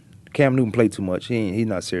Newton. Cam Newton played too much. He's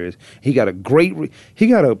not serious. He got a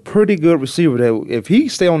pretty good receiver that if he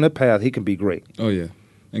stay on that path, he can be great. Oh yeah.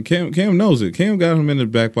 And Cam knows it. Cam got him in the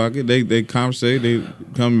back pocket. They conversate. They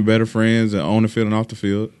become better friends and on the field and off the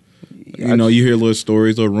field. You know, you hear little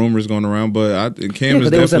stories or rumors going around, but Cam is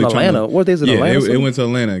they was in definitely Atlanta. What days in Atlanta? Yeah, it went to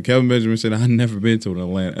Atlanta. Kevin Benjamin said, "I've never been to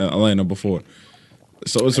Atlanta before."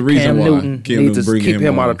 So it's a reason why Newton Cam needs Newton to bring keep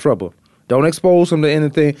him on. out of trouble. Don't expose him to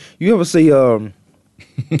anything. You ever see? So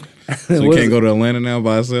he can't go to Atlanta now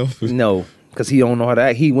by himself. No, because he don't know how to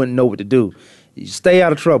act. He wouldn't know what to do. You stay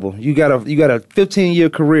out of trouble. You got a 15-year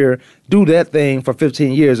career. Do that thing for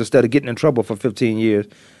 15 years instead of getting in trouble for 15 years.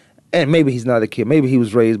 And maybe he's not a kid. Maybe he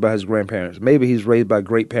was raised by his grandparents. Maybe he's raised by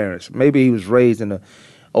great parents. Maybe he was raised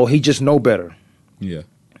he just know better. Yeah.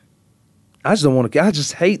 I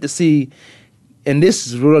just hate to see, and this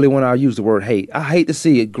is really when I use the word hate. I hate to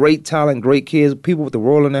see great talent, great kids, people with the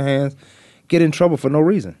world in their hands get in trouble for no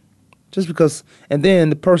reason. Just because, and then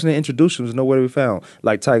the person that introduced him was nowhere to be found.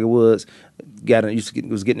 Like Tiger Woods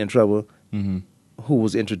was getting in trouble. Mm-hmm. Who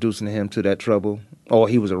was introducing him to that trouble? Or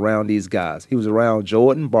he was around these guys. He was around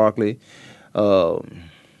Jordan, Barkley,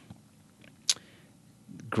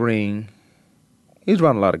 Green. He was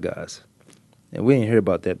around a lot of guys. And we didn't hear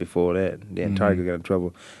about that before that. Then Tiger got in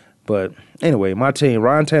trouble. But anyway, my team,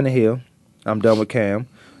 Ryan Tannehill. I'm done with Cam.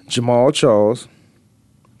 Jamal Charles.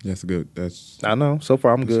 That's good. I know. So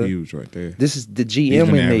far, I'm good. Huge right there. This is the GM He's been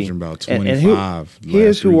in me. averaging about 25.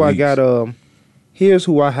 Here's who I weeks. got. Here's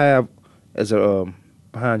who I have as a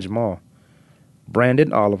behind Jamal.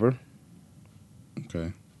 Brandon Oliver.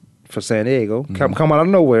 Okay. For San Diego. Come out of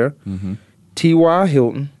nowhere. Mm-hmm. T.Y.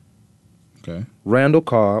 Hilton. Okay. Randall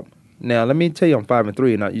Cobb. Now, let me tell you, I'm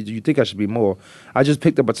 5-3. Now, you think I should be more. I just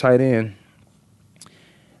picked up a tight end.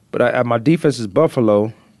 But my defense is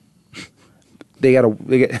Buffalo. They got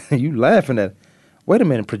you laughing at. Wait a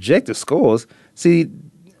minute, projected scores. See,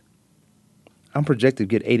 I'm projected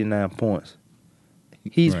to get 89 points.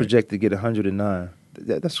 He's projected to get 109.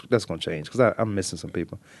 That's going to change because I'm missing some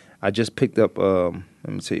people. I just picked up. Let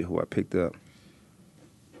me tell you who I picked up.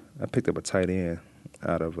 I picked up a tight end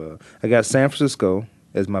out of. I got San Francisco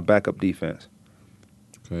as my backup defense.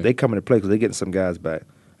 Okay. They come into play because they're getting some guys back.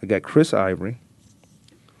 I got Chris Ivory.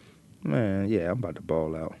 Man, yeah, I'm about to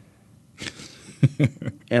ball out.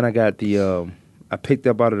 And I got I picked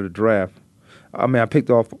up out of the draft. I mean, I picked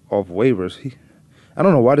off waivers. I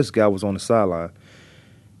don't know why this guy was on the sideline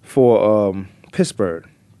for Pittsburgh.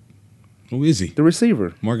 Who is he? The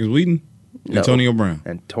receiver. Marcus Wheaton? No. Antonio Brown?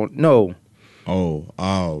 No. Oh,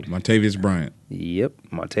 Martavius Bryant. Yep,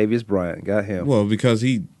 Martavius Bryant. Got him. Well, because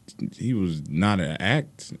he was not an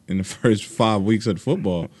act in the first 5 weeks of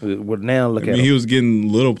football. Well, now look at him. He was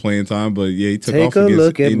getting little playing time, but yeah, he took off a against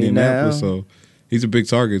look at Indianapolis, me now. so he's a big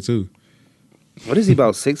target too. What is he,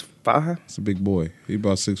 about 6'5"? It's a big boy. He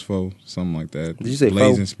about 6'4", something like that. Did you say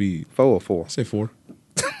blazing 4? speed? 4 or 4? I say 4.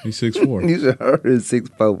 He's 6'4". You should heard it's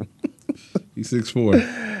 6'4". He's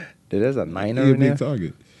 6'4". Dude, that's a Niner He's a in there. big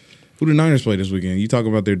target. Who the Niners play this weekend? You talk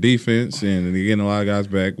about their defense, and they're getting a lot of guys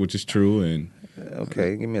back, which is true. And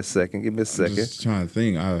okay, give me a second. I'm just trying to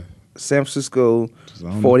think. San Francisco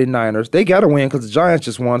 49ers. They got to win because the Giants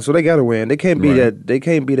just won, so they got to win. They can't be that. They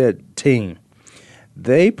can't be that team.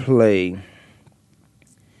 They play.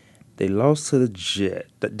 They lost to the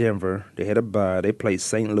Denver. They had a bye. They played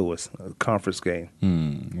St. Louis, a conference game.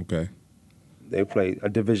 Okay. They played a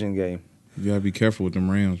division game. You gotta be careful with them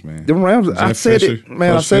Rams, man. Them Rams. I said Fisher, it,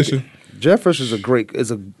 man. Coach I said Fisher. it. Jeff Fisher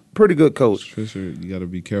is a pretty good coach. Fisher, you got to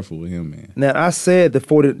be careful with him, man. Now I said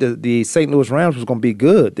the St. Louis Rams was going to be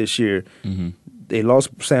good this year. Mm-hmm. They lost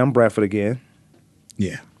Sam Bradford again.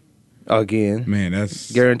 Yeah. Again. Man, that's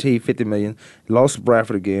guaranteed $50 million. Lost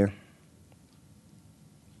Bradford again.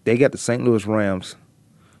 They got the St. Louis Rams.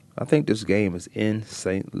 I think this game is in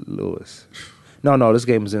St. Louis. No, this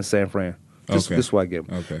game is in San Fran. This is why I get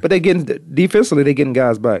them. Okay. But defensively, they're getting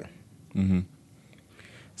guys back. Mm-hmm.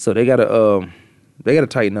 So they gotta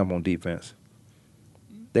tighten up on defense.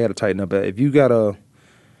 They gotta tighten up. If you got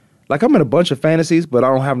I'm in a bunch of fantasies, but I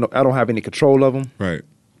don't have any control of them. Right.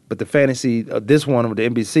 But the fantasy, this one with the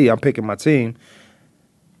NBC, I'm picking my team.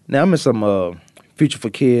 Now I'm in some Future for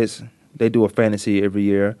Kids. They do a fantasy every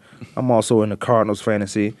year. I'm also in the Cardinals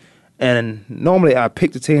fantasy. And normally I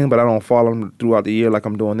pick the team, but I don't follow them throughout the year like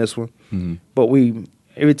I'm doing this one. Mm-hmm. But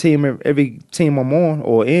every team I'm on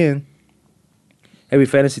or in, every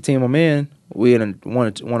fantasy team I'm in, we're in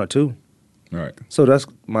one or two. Right. So that's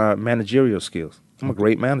my managerial skills. I'm a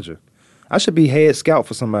great manager. I should be head scout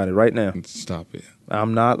for somebody right now. Stop it.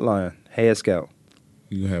 I'm not lying. Head scout.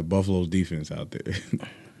 You have Buffalo's defense out there.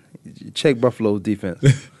 Check Buffalo's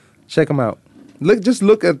defense. Check them out.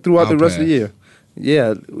 Look at throughout the rest of the year.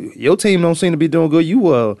 Yeah, your team don't seem to be doing good. You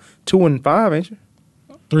 2-5, ain't you?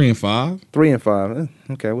 3-5. 3-5.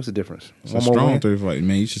 Okay, what's the difference? It's a strong 3-5.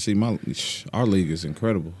 Man, you should see our league is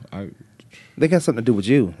incredible. They got something to do with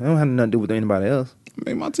you. They don't have nothing to do with anybody else. I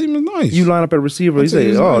mean, my team is nice. You line up at receiver, you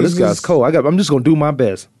say, "Oh, this guy's cold. I'm just gonna do my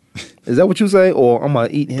best." Is that what you say, or I'm gonna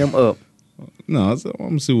eat him up? No, I'm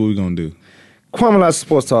gonna see what we're gonna do. Kwamie Lassiter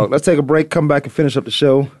Sports Talk. Let's take a break. Come back and finish up the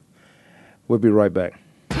show. We'll be right back.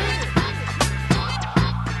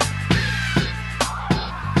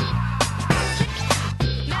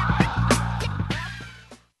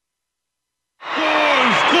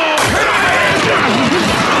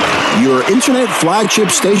 Your internet flagship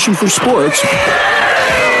station for sports.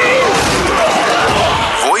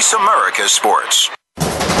 Voice America Sports.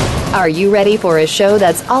 Are you ready for a show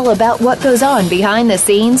that's all about what goes on behind the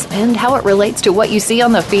scenes and how it relates to what you see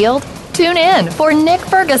on the field? Tune in for Nick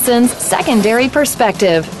Ferguson's Secondary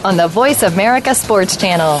Perspective on the Voice America Sports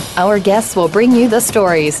Channel. Our guests will bring you the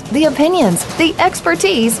stories, the opinions, the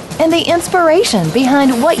expertise, and the inspiration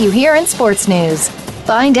behind what you hear in sports news.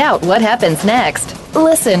 Find out what happens next.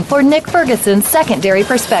 Listen for Nick Ferguson's Secondary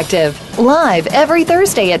Perspective, live every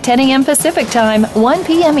Thursday at 10 a.m. Pacific Time, 1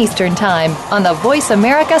 p.m. Eastern Time on the Voice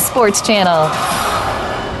America Sports Channel.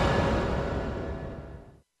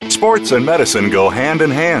 Sports and medicine go hand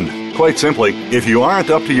in hand. Quite simply, if you aren't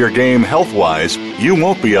up to your game health-wise, you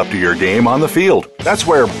won't be up to your game on the field. That's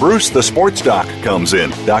where Bruce the Sports Doc comes in.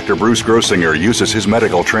 Dr. Bruce Grossinger uses his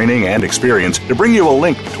medical training and experience to bring you a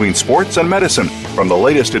link between sports and medicine, from the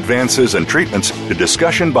latest advances and treatments to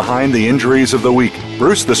discussion behind the injuries of the week.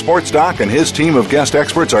 Bruce the Sports Doc and his team of guest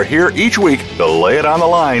experts are here each week to lay it on the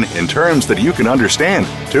line in terms that you can understand.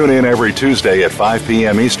 Tune in every Tuesday at 5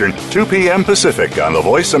 p.m. Eastern, 2 p.m. Pacific on the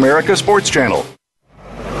Voice America Sports Channel.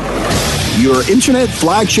 Your internet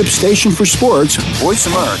flagship station for sports. Voice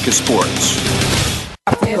America Sports.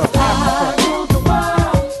 If I ruled the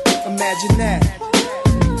world, imagine that.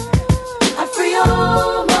 I free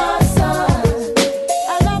all my sons.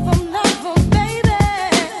 I love them, baby.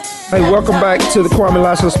 Hey, welcome back to the Kwamie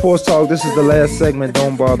Lassiter Sports Talk. This is the last segment.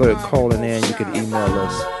 Don't bother calling in. You can email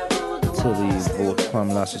us to the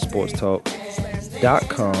Kwamie Lassiter Sports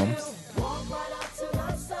Talk.com.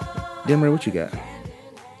 Demery, what you got?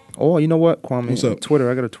 Oh, you know what, Kwame? What's up?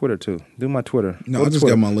 Twitter. I got a Twitter too. Do my Twitter. No, I just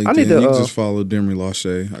got my LinkedIn. You can just follow Demery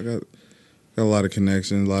Lachey. I got a lot of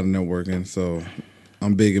connections, a lot of networking. So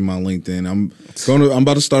I'm big in my LinkedIn. I'm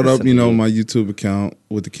about to start up, my YouTube account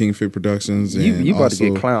with the King Fit Productions. And you about to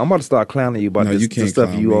get clowned. I'm about to start clowning you about the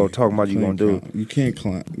stuff you all talking about you gonna do. You can't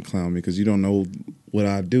clown me because you don't know what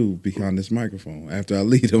I do behind this microphone after I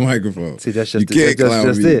leave the microphone. See, that's just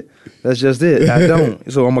it. That's just it. I don't.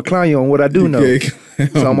 So I'm gonna clown you on what I do know.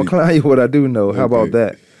 So I'm gonna clown you what I do know. How about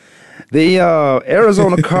that? The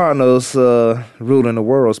Arizona Cardinals ruling the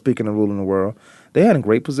world. Speaking of ruling the world, they had a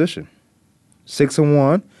great position.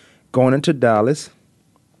 6-1, going into Dallas.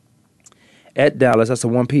 At Dallas, that's a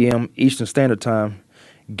 1 p.m. Eastern Standard Time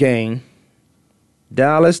game.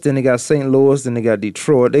 Dallas, then they got St. Louis, then they got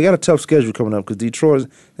Detroit. They got a tough schedule coming up because Detroit,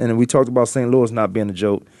 and we talked about St. Louis not being a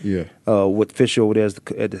joke. Yeah. With Fisher over there as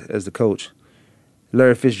the coach.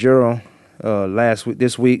 Larry Fitzgerald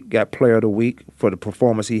this week got Player of the Week for the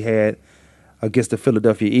performance he had against the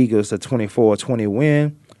Philadelphia Eagles, a 24-20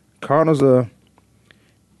 win. The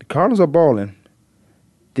Cardinals are balling.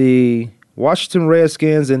 The Washington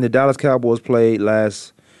Redskins and the Dallas Cowboys played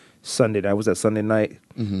last Sunday. That was that Sunday night.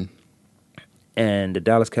 Mm-hmm. And the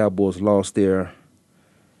Dallas Cowboys lost their,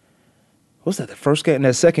 the first game?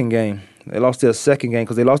 Their second game. They lost their second game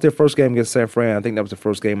because they lost their first game against San Fran. I think that was the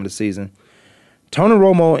first game of the season. Tony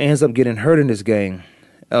Romo ends up getting hurt in this game.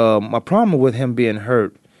 My problem with him being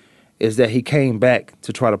hurt is that he came back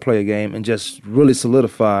to try to play a game and just really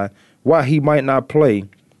solidify why he might not play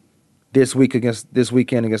this weekend against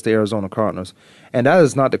the Arizona Cardinals. And that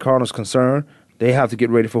is not the Cardinals' concern. They have to get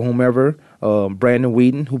ready for whomever. Brandon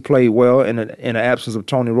Whedon, who played well in the absence of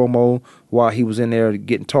Tony Romo while he was in there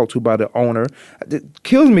getting talked to by the owner. It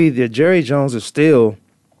kills me that Jerry Jones is still.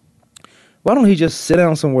 Why don't he just sit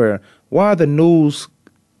down somewhere? Why the news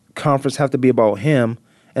conference have to be about him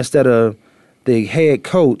instead of the head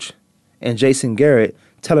coach and Jason Garrett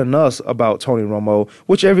telling us about Tony Romo,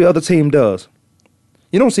 which every other team does?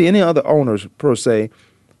 You don't see any other owners, per se,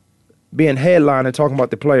 being headlined and talking about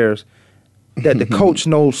the players that the coach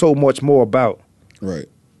knows so much more about. Right.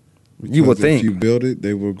 You would think. If you build it,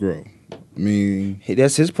 they will grow. I mean,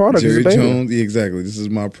 that's his product. Jerry Jones, exactly. This is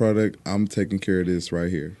my product. I'm taking care of this right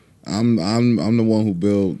here. I'm the one who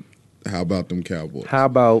built. How about them Cowboys? How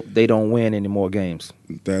about they don't win any more games?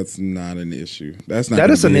 That's not an issue. That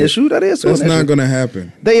is an issue. That's not going to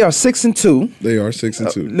happen. They are 6-2. They are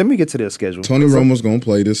 6-2. Let me get to their schedule. Tony Romo's going to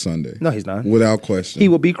play this Sunday. No, he's not. Without question. He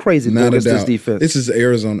will be crazy not against this defense. This is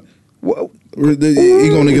Arizona. Well, he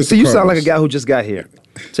going to get. So you sound like a guy who just got here.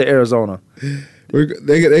 to Arizona.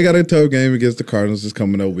 They got a tough game against the Cardinals this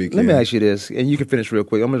coming up weekend. Let me ask you this, and you can finish real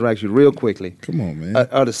quick. I'm going to ask you real quickly. Come on, man.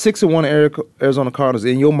 Are the 6-1 Arizona Cardinals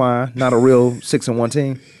in your mind not a real 6-1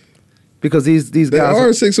 team? Because these they guys are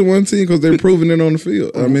a 6-1 team because they're proving it on the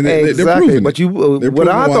field. I mean, they're exactly. proving But it. What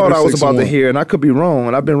I thought I was about to hear, and I could be wrong,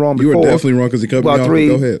 and I've been wrong before. You were definitely wrong because he cut me off.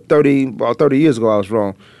 Go ahead. 30 years ago, I was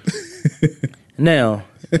wrong. Now,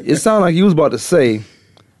 it sounded like you was about to say,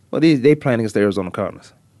 well, they playing against the Arizona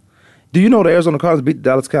Cardinals. Do you know the Arizona Cardinals beat the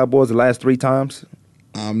Dallas Cowboys the last 3 times?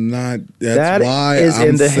 I'm not. That why is I'm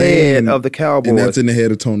in the saying, head of the Cowboys. And that's in the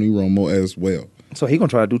head of Tony Romo as well. So he going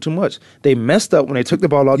to try to do too much. They messed up when they took the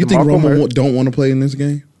ball out. You think Romo don't want to play in this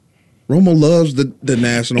game? Romo loves the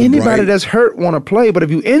national. Anybody that's hurt want to play, but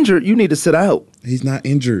if you injured, you need to sit out. He's not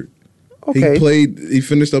injured. Okay. He played. He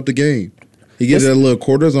finished up the game. He gets that little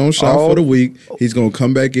cortisone shot for the week. He's going to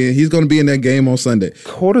come back in. He's going to be in that game on Sunday.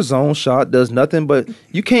 Cortisone shot does nothing, but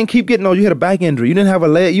you can't keep getting those. You had a back injury. You didn't have a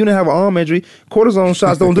leg. You didn't have an arm injury. Cortisone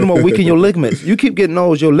shots don't do no more weaken your ligaments. You keep getting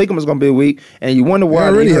those, your ligaments going to be weak, and you wonder why. He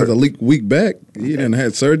already has a weak back. He didn't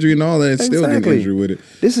have surgery and all that, and still getting injured with it.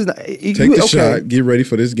 This is not, Take the shot. Get ready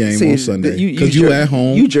for this game on Sunday. Because you at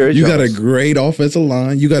home. You got a great offensive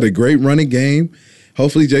line. You got a great running game.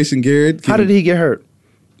 Hopefully, Jason Garrett. How did he get hurt?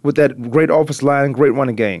 With that great offensive line and great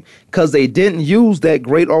running game. Because they didn't use that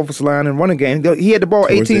great offensive line and running game. He had the ball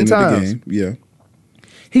 18 times. Yeah.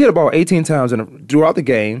 He had the ball 18 times throughout the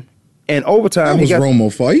game. And overtime, that was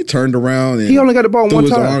Romo's fault. He turned around and he only got the ball one time.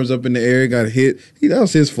 Threw his arms up in the air, got hit. That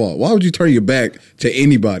was his fault. Why would you turn your back to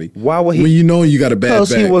anybody? Why would he? When you know you got a bad back.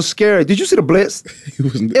 Because he was scared. Did you see the blitz? He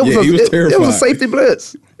was terrified. It was a safety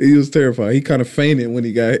blitz. He was terrified. He kind of fainted when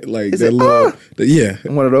he got like that little. Yeah.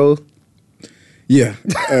 One of those. Yeah,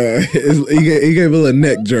 he gave a little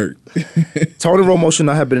neck jerk. Tony Romo should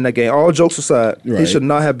not have been in that game. All jokes aside, he should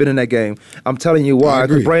not have been in that game. I'm telling you why.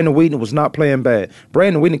 Because Brandon Wheaton was not playing bad.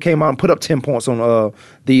 Brandon Wheaton came out and put up 10 points on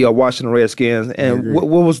the Washington Redskins. And what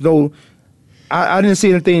was I didn't see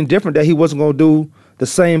anything different that he wasn't going to do the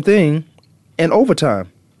same thing in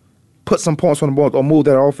overtime. Put some points on the board or move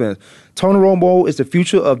that offense. Tony Romo is the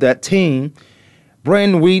future of that team.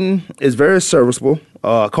 Brandon Wheaton is very serviceable.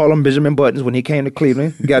 Call him Benjamin Buttons when he came to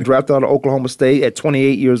Cleveland. He got drafted out of Oklahoma State at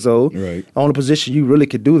 28 years old. Right. Only position you really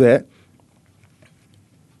could do that.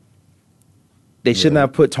 They should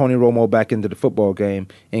not put Tony Romo back into the football game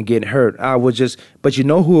and getting hurt. But you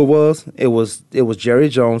know who it was? It was Jerry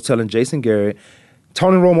Jones telling Jason Garrett,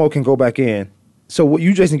 Tony Romo can go back in. So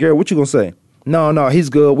Jason Garrett, what you gonna say? No, he's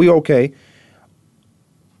good. We okay.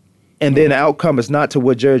 And then the outcome is not to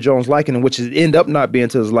what Jerry Jones liking, which is end up not being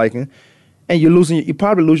to his liking. And you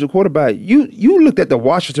probably lose your quarterback. You looked at the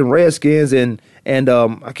Washington Redskins and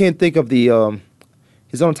I can't think of he's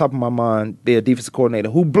on top of my mind, their defensive coordinator,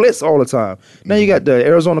 who blitz all the time. Now you got the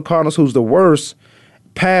Arizona Cardinals, who's the worst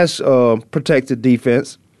pass protected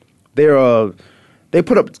defense. Cardinals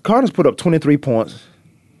put up 23 points.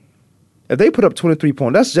 If they put up 23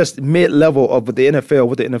 points, that's just mid-level of what the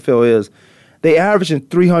NFL is. They averaging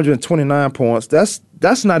 329 points. That's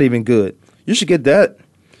not even good. You should get that.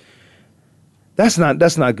 That's not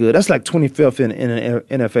good. That's like 25th in the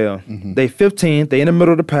NFL. Mm-hmm. They 15th. They in the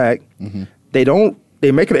middle of the pack. Mm-hmm.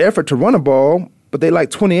 They make an effort to run a ball, but they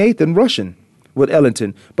like 28th in rushing with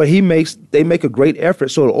Ellington. But they make a great effort,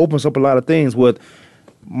 so it opens up a lot of things with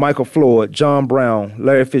Michael Floyd, John Brown,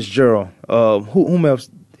 Larry Fitzgerald, whom else,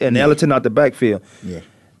 and Ellington out the backfield. Yeah.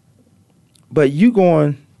 But you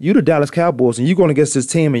the Dallas Cowboys, and you're going against this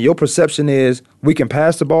team, and your perception is we can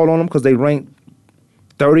pass the ball on them because they rank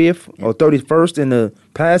 30th or 31st in the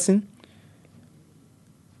passing.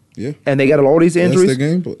 Yeah. And they got all these injuries. That's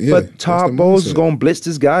their game. Yeah, but Todd Bowles is going to blitz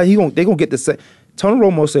this guy. They're going to get the same. Tony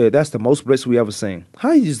Romo said that's the most blitz we ever seen.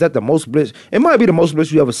 How is that the most blitz? It might be the most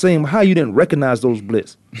blitz you ever seen, but how you didn't recognize those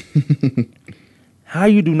blitz? How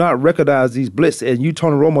you do not recognize these blitz? And you,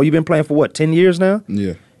 Tony Romo, you've been playing for what, 10 years now?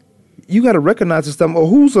 Yeah. You got to recognize this stuff. Or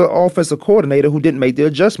who's an offensive coordinator who didn't make the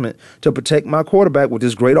adjustment to protect my quarterback with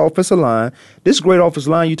this great offensive line? This great offensive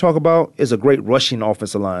line you talk about is a great rushing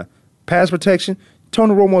offensive line. Pass protection,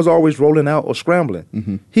 Tony Romo is always rolling out or scrambling.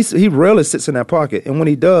 Mm-hmm. He rarely sits in that pocket. And when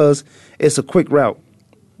he does, it's a quick route.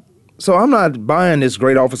 So I'm not buying this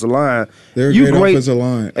great offensive line. They're a great offensive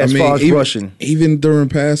line. As far as rushing. Even during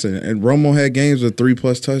passing. And Romo had games with 3+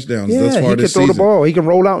 touchdowns thus far this season. He can throw the ball. He can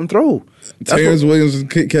roll out and throw. Terrence Williams is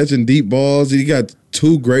catching deep balls. He got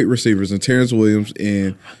 2 great receivers, in Terrence Williams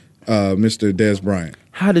and Mr. Dez Bryant.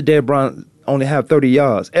 How did Dez Bryant only have 30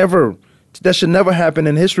 yards? Ever. That should never happen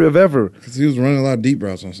in the history of ever. Because he was running a lot of deep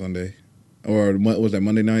routes on Sunday. Or was that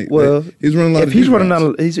Monday night? Well, he's running a lot of deep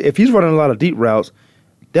routes. If he's running a lot of deep routes,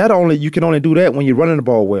 You can only do that when you're running the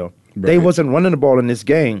ball well. Right. They wasn't running the ball in this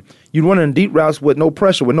game. You're running deep routes with no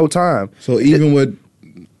pressure, with no time. So even with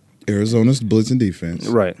Arizona's blitzing defense,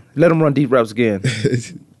 right? Let them run deep routes again.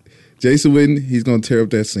 Jason Witten, he's going to tear up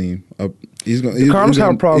that seam. The Cardinals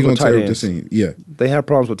have problems with tight ends. Yeah, they have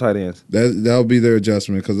problems with tight ends. That'll be their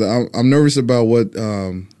adjustment because I'm nervous about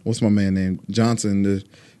what's my man name Johnson.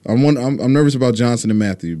 I'm nervous about Johnson and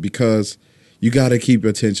Matthew because you got to keep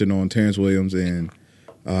attention on Terrence Williams and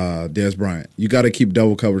Dez Bryant. You got to keep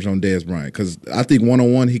double coverage on Dez Bryant because I think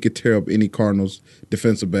one-on-one he could tear up any Cardinals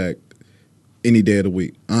defensive back any day of the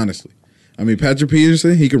week. Honestly, I mean Patrick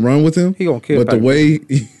Peterson, he can run with him. He gonna kill. But the way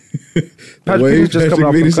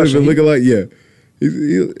Patrick Peterson been looking like, yeah.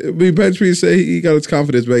 Patrick Peterson said he got his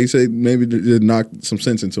confidence back. He said maybe it knocked some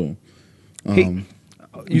sense into him.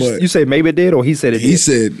 You say maybe it did, or he said it did? He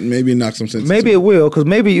said maybe it knocked some sense into him. Maybe it will, because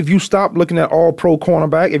maybe if you stop looking at all-pro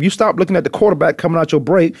cornerback, if you stop looking at the quarterback coming out your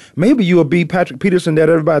break, maybe you'll be Patrick Peterson that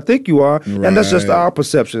everybody think you are, and that's just our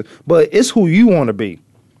perception. But it's who you want to be.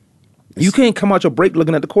 You can't come out your break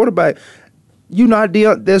looking at the quarterback. You not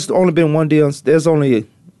Deion. There's only been one Deion. There's only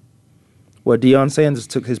Deion Sanders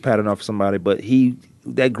took his pattern off somebody, but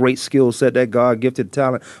that great skill set, that God-gifted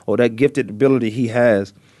talent, or that gifted ability he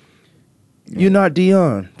has. You're not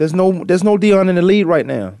Deion. There's no Deion in the league right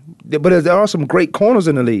now. But there are some great corners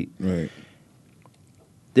in the league. Right.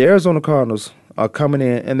 The Arizona Cardinals are coming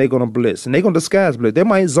in and they're going to blitz, and they're going to disguise blitz. They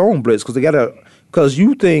might zone blitz because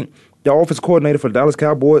you think the offense coordinator for the Dallas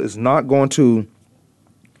Cowboys is not going to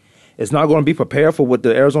be prepared for what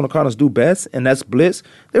the Arizona Cardinals do best, and that's blitz.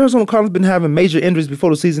 The Arizona Cardinals been having major injuries before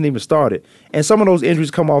the season even started, and some of those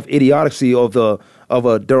injuries come off idiocy of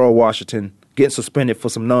a Darrell Washington getting suspended for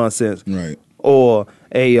some nonsense, right? Or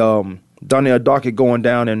a Donnell Dockett going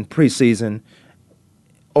down in preseason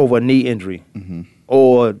over a knee injury,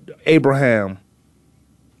 or Abraham.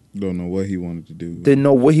 Don't know what he wanted to do. Didn't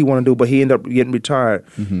know what he wanted to do, but he ended up getting retired.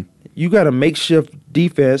 You got a makeshift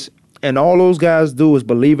defense, and all those guys do is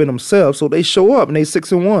believe in themselves, so they show up and they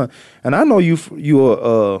 6-1. And I know you're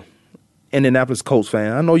a Indianapolis Colts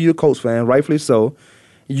fan. I know you're a Colts fan, rightfully so.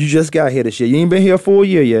 You just got here this year. You ain't been here for a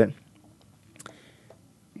year yet,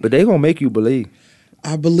 but they gonna make you believe.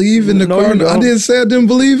 I believe in the Cardinals. I didn't say I didn't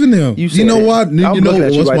believe in them. You know why? You know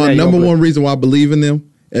what's my number one reason why I believe in them?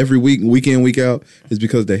 Every week in, week out, is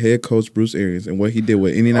because the head coach, Bruce Arians, and what he did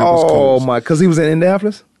with Indianapolis Colts. Oh, my, because he was in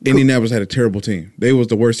Indianapolis? Indianapolis had a terrible team. They was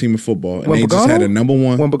the worst team in football, and they just had a number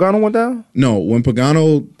one. When Pagano went down? No, when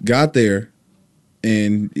Pagano got there,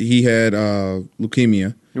 and he had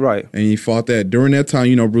leukemia. Right. And he fought that. During that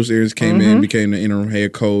time, Bruce Arians came in, became the interim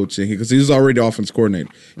head coach, because he was already the offense coordinator.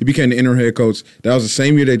 He became the interim head coach. That was the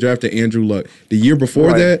same year they drafted Andrew Luck. The year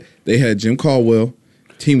before that, they had Jim Caldwell.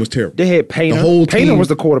 Team was terrible. They had Painter. The whole Painter was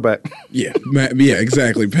the quarterback. Yeah,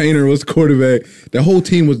 exactly. Painter was the quarterback. The whole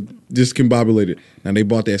team was discombobulated. Now they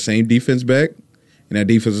bought that same defense back, and that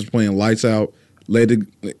defense was playing lights out.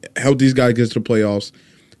 Helped these guys get to the playoffs.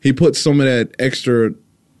 He put some of that extra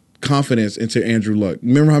confidence into Andrew Luck.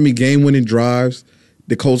 Remember how many game-winning drives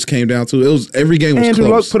the Colts came down to? It was every game was Andrew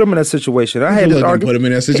close. Luck put him in that situation. I had to argue. Put him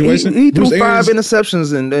in that situation. He threw 5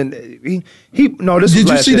 interceptions, and he. No, this Did was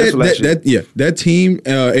last year. Did you see that team?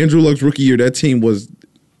 Andrew Luck's rookie year, that team was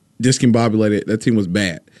discombobulated. That team was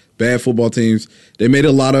bad football teams. They made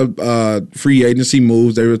a lot of free agency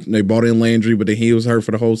moves. They bought in Landry, but then he was hurt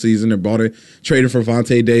for the whole season. They traded for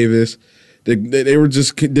Vontae Davis. They were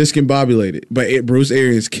just discombobulated. But Bruce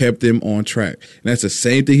Arians kept them on track. And that's the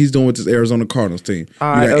same thing he's doing with this Arizona Cardinals team. You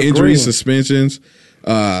got injuries, suspensions.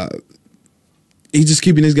 He's just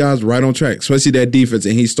keeping these guys right on track, especially that defense.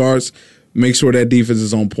 And he make sure that defense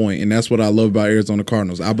is on point. And that's what I love about Arizona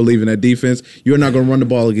Cardinals. I believe in that defense. You're not going to run the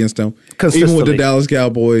ball against them. Even with the Dallas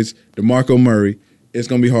Cowboys, DeMarco Murray, it's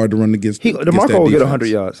going to be hard to run against DeMarco will get 100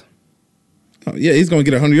 yards. Oh, yeah, he's going to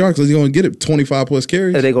get 100 yards because he's going to get it 25-plus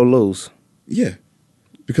carries. And they're going to lose. Yeah.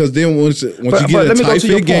 Because then once you get a tight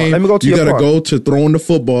fit game, you got to go to throwing the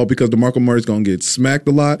football because DeMarco Murray's going to get smacked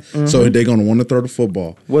a lot, so they're going to want to throw the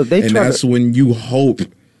football. Well, that's when you hope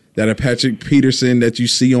that a Patrick Peterson that you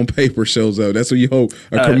see on paper shows up. That's when you hope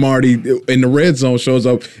a Cromartie in the red zone shows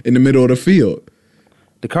up in the middle of the field.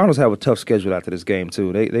 The Cardinals have a tough schedule after this game,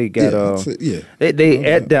 too. They got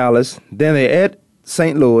they at Dallas, then they at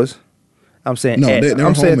St. Louis. I'm saying they're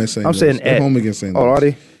home at St. Louis. They're home against St. Louis. Oh, are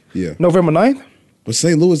they? Yeah. November 9th? But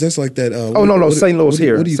St. Louis, that's like that. St. Louis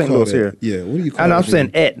here. What do you St. call Louis that? here. Yeah, what do you call and that? I'm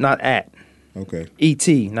saying at, not at. Okay.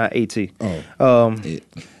 E-T, not A-T. Oh.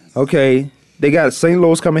 Okay. They got St.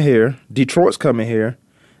 Louis coming here. Detroit's coming here.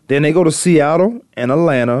 Then they go to Seattle and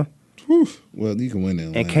Atlanta. Whew. Well, you can win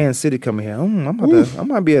that. And Kansas City coming here. I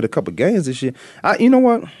might be at a couple games this year. You know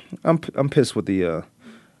what? I'm pissed with the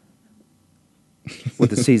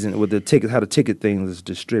season, with the ticket, how the ticket thing is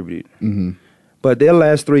distributed. Mm-hmm. But their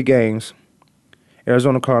last 3 games,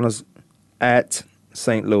 Arizona Cardinals at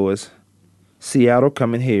St. Louis, Seattle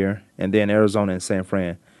coming here, and then Arizona and San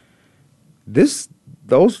Fran. Those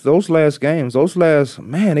last games,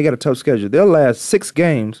 man, they got a tough schedule. Their last 6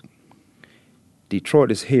 games,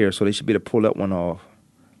 Detroit is here, so they should be able to pull that one off.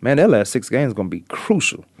 Man, their last 6 games is gonna be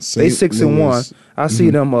crucial. They 6-1. I see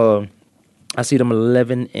them. I see them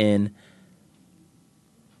 11-5.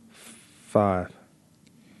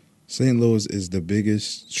 St. Louis is the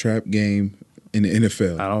biggest trap game in the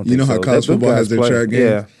NFL. I don't think you know so. how college football has their trap game?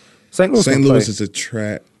 Yeah. St. Louis is a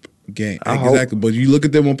trap game. Exactly. But you look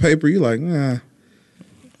at them on paper, you're like, nah.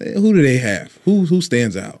 Who do they have? Who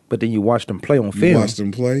stands out? But then you watch them play on film. You watch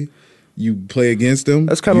them play. You play against them.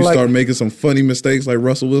 That's kind of like, you start making some funny mistakes like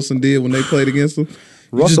Russell Wilson did when they played against them.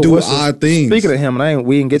 You Russell just do Wilson, odd things. Speaking of him, and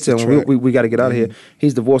we didn't get to him. We got to get out of here.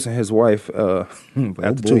 He's divorcing his wife after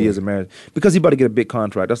 2 years of marriage because he about to get a big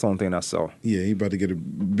contract. That's the only thing I saw. Yeah, he about to get a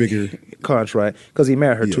bigger contract because he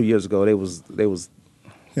married her 2 years ago. They was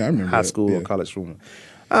I remember high school or college student.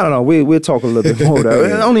 I don't know. We'll talk a little bit more. I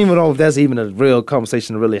don't even know if that's even a real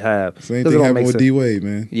conversation to really have. Same thing happened with D-Wade,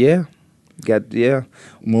 man. Yeah.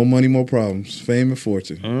 More money, more problems. Fame and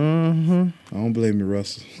fortune. Mm-hmm. I don't blame you,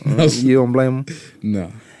 Russell. You don't blame him?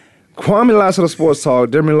 No. Kwamie Lassiter Sports Talk.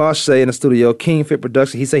 Jeremy Lassiter in the studio. King Fit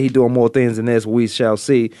Production. He said he's doing more things than this. We shall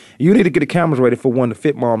see. You need to get the cameras ready for when the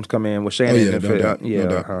Fit Moms come in with Shannon. No doubt.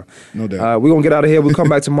 No doubt. We're going to get out of here. We'll come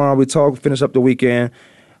back tomorrow. We talk, finish up the weekend.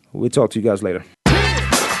 We'll talk to you guys later.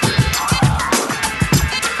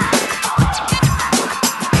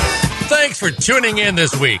 Thanks for tuning in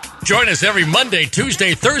this week. Join us every Monday,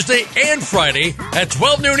 Tuesday, Thursday, and Friday at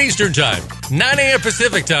 12 noon Eastern Time, 9 a.m.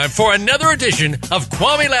 Pacific Time for another edition of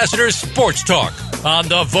Kwamie Lassiter's Sports Talk on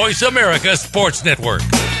the Voice America Sports Network.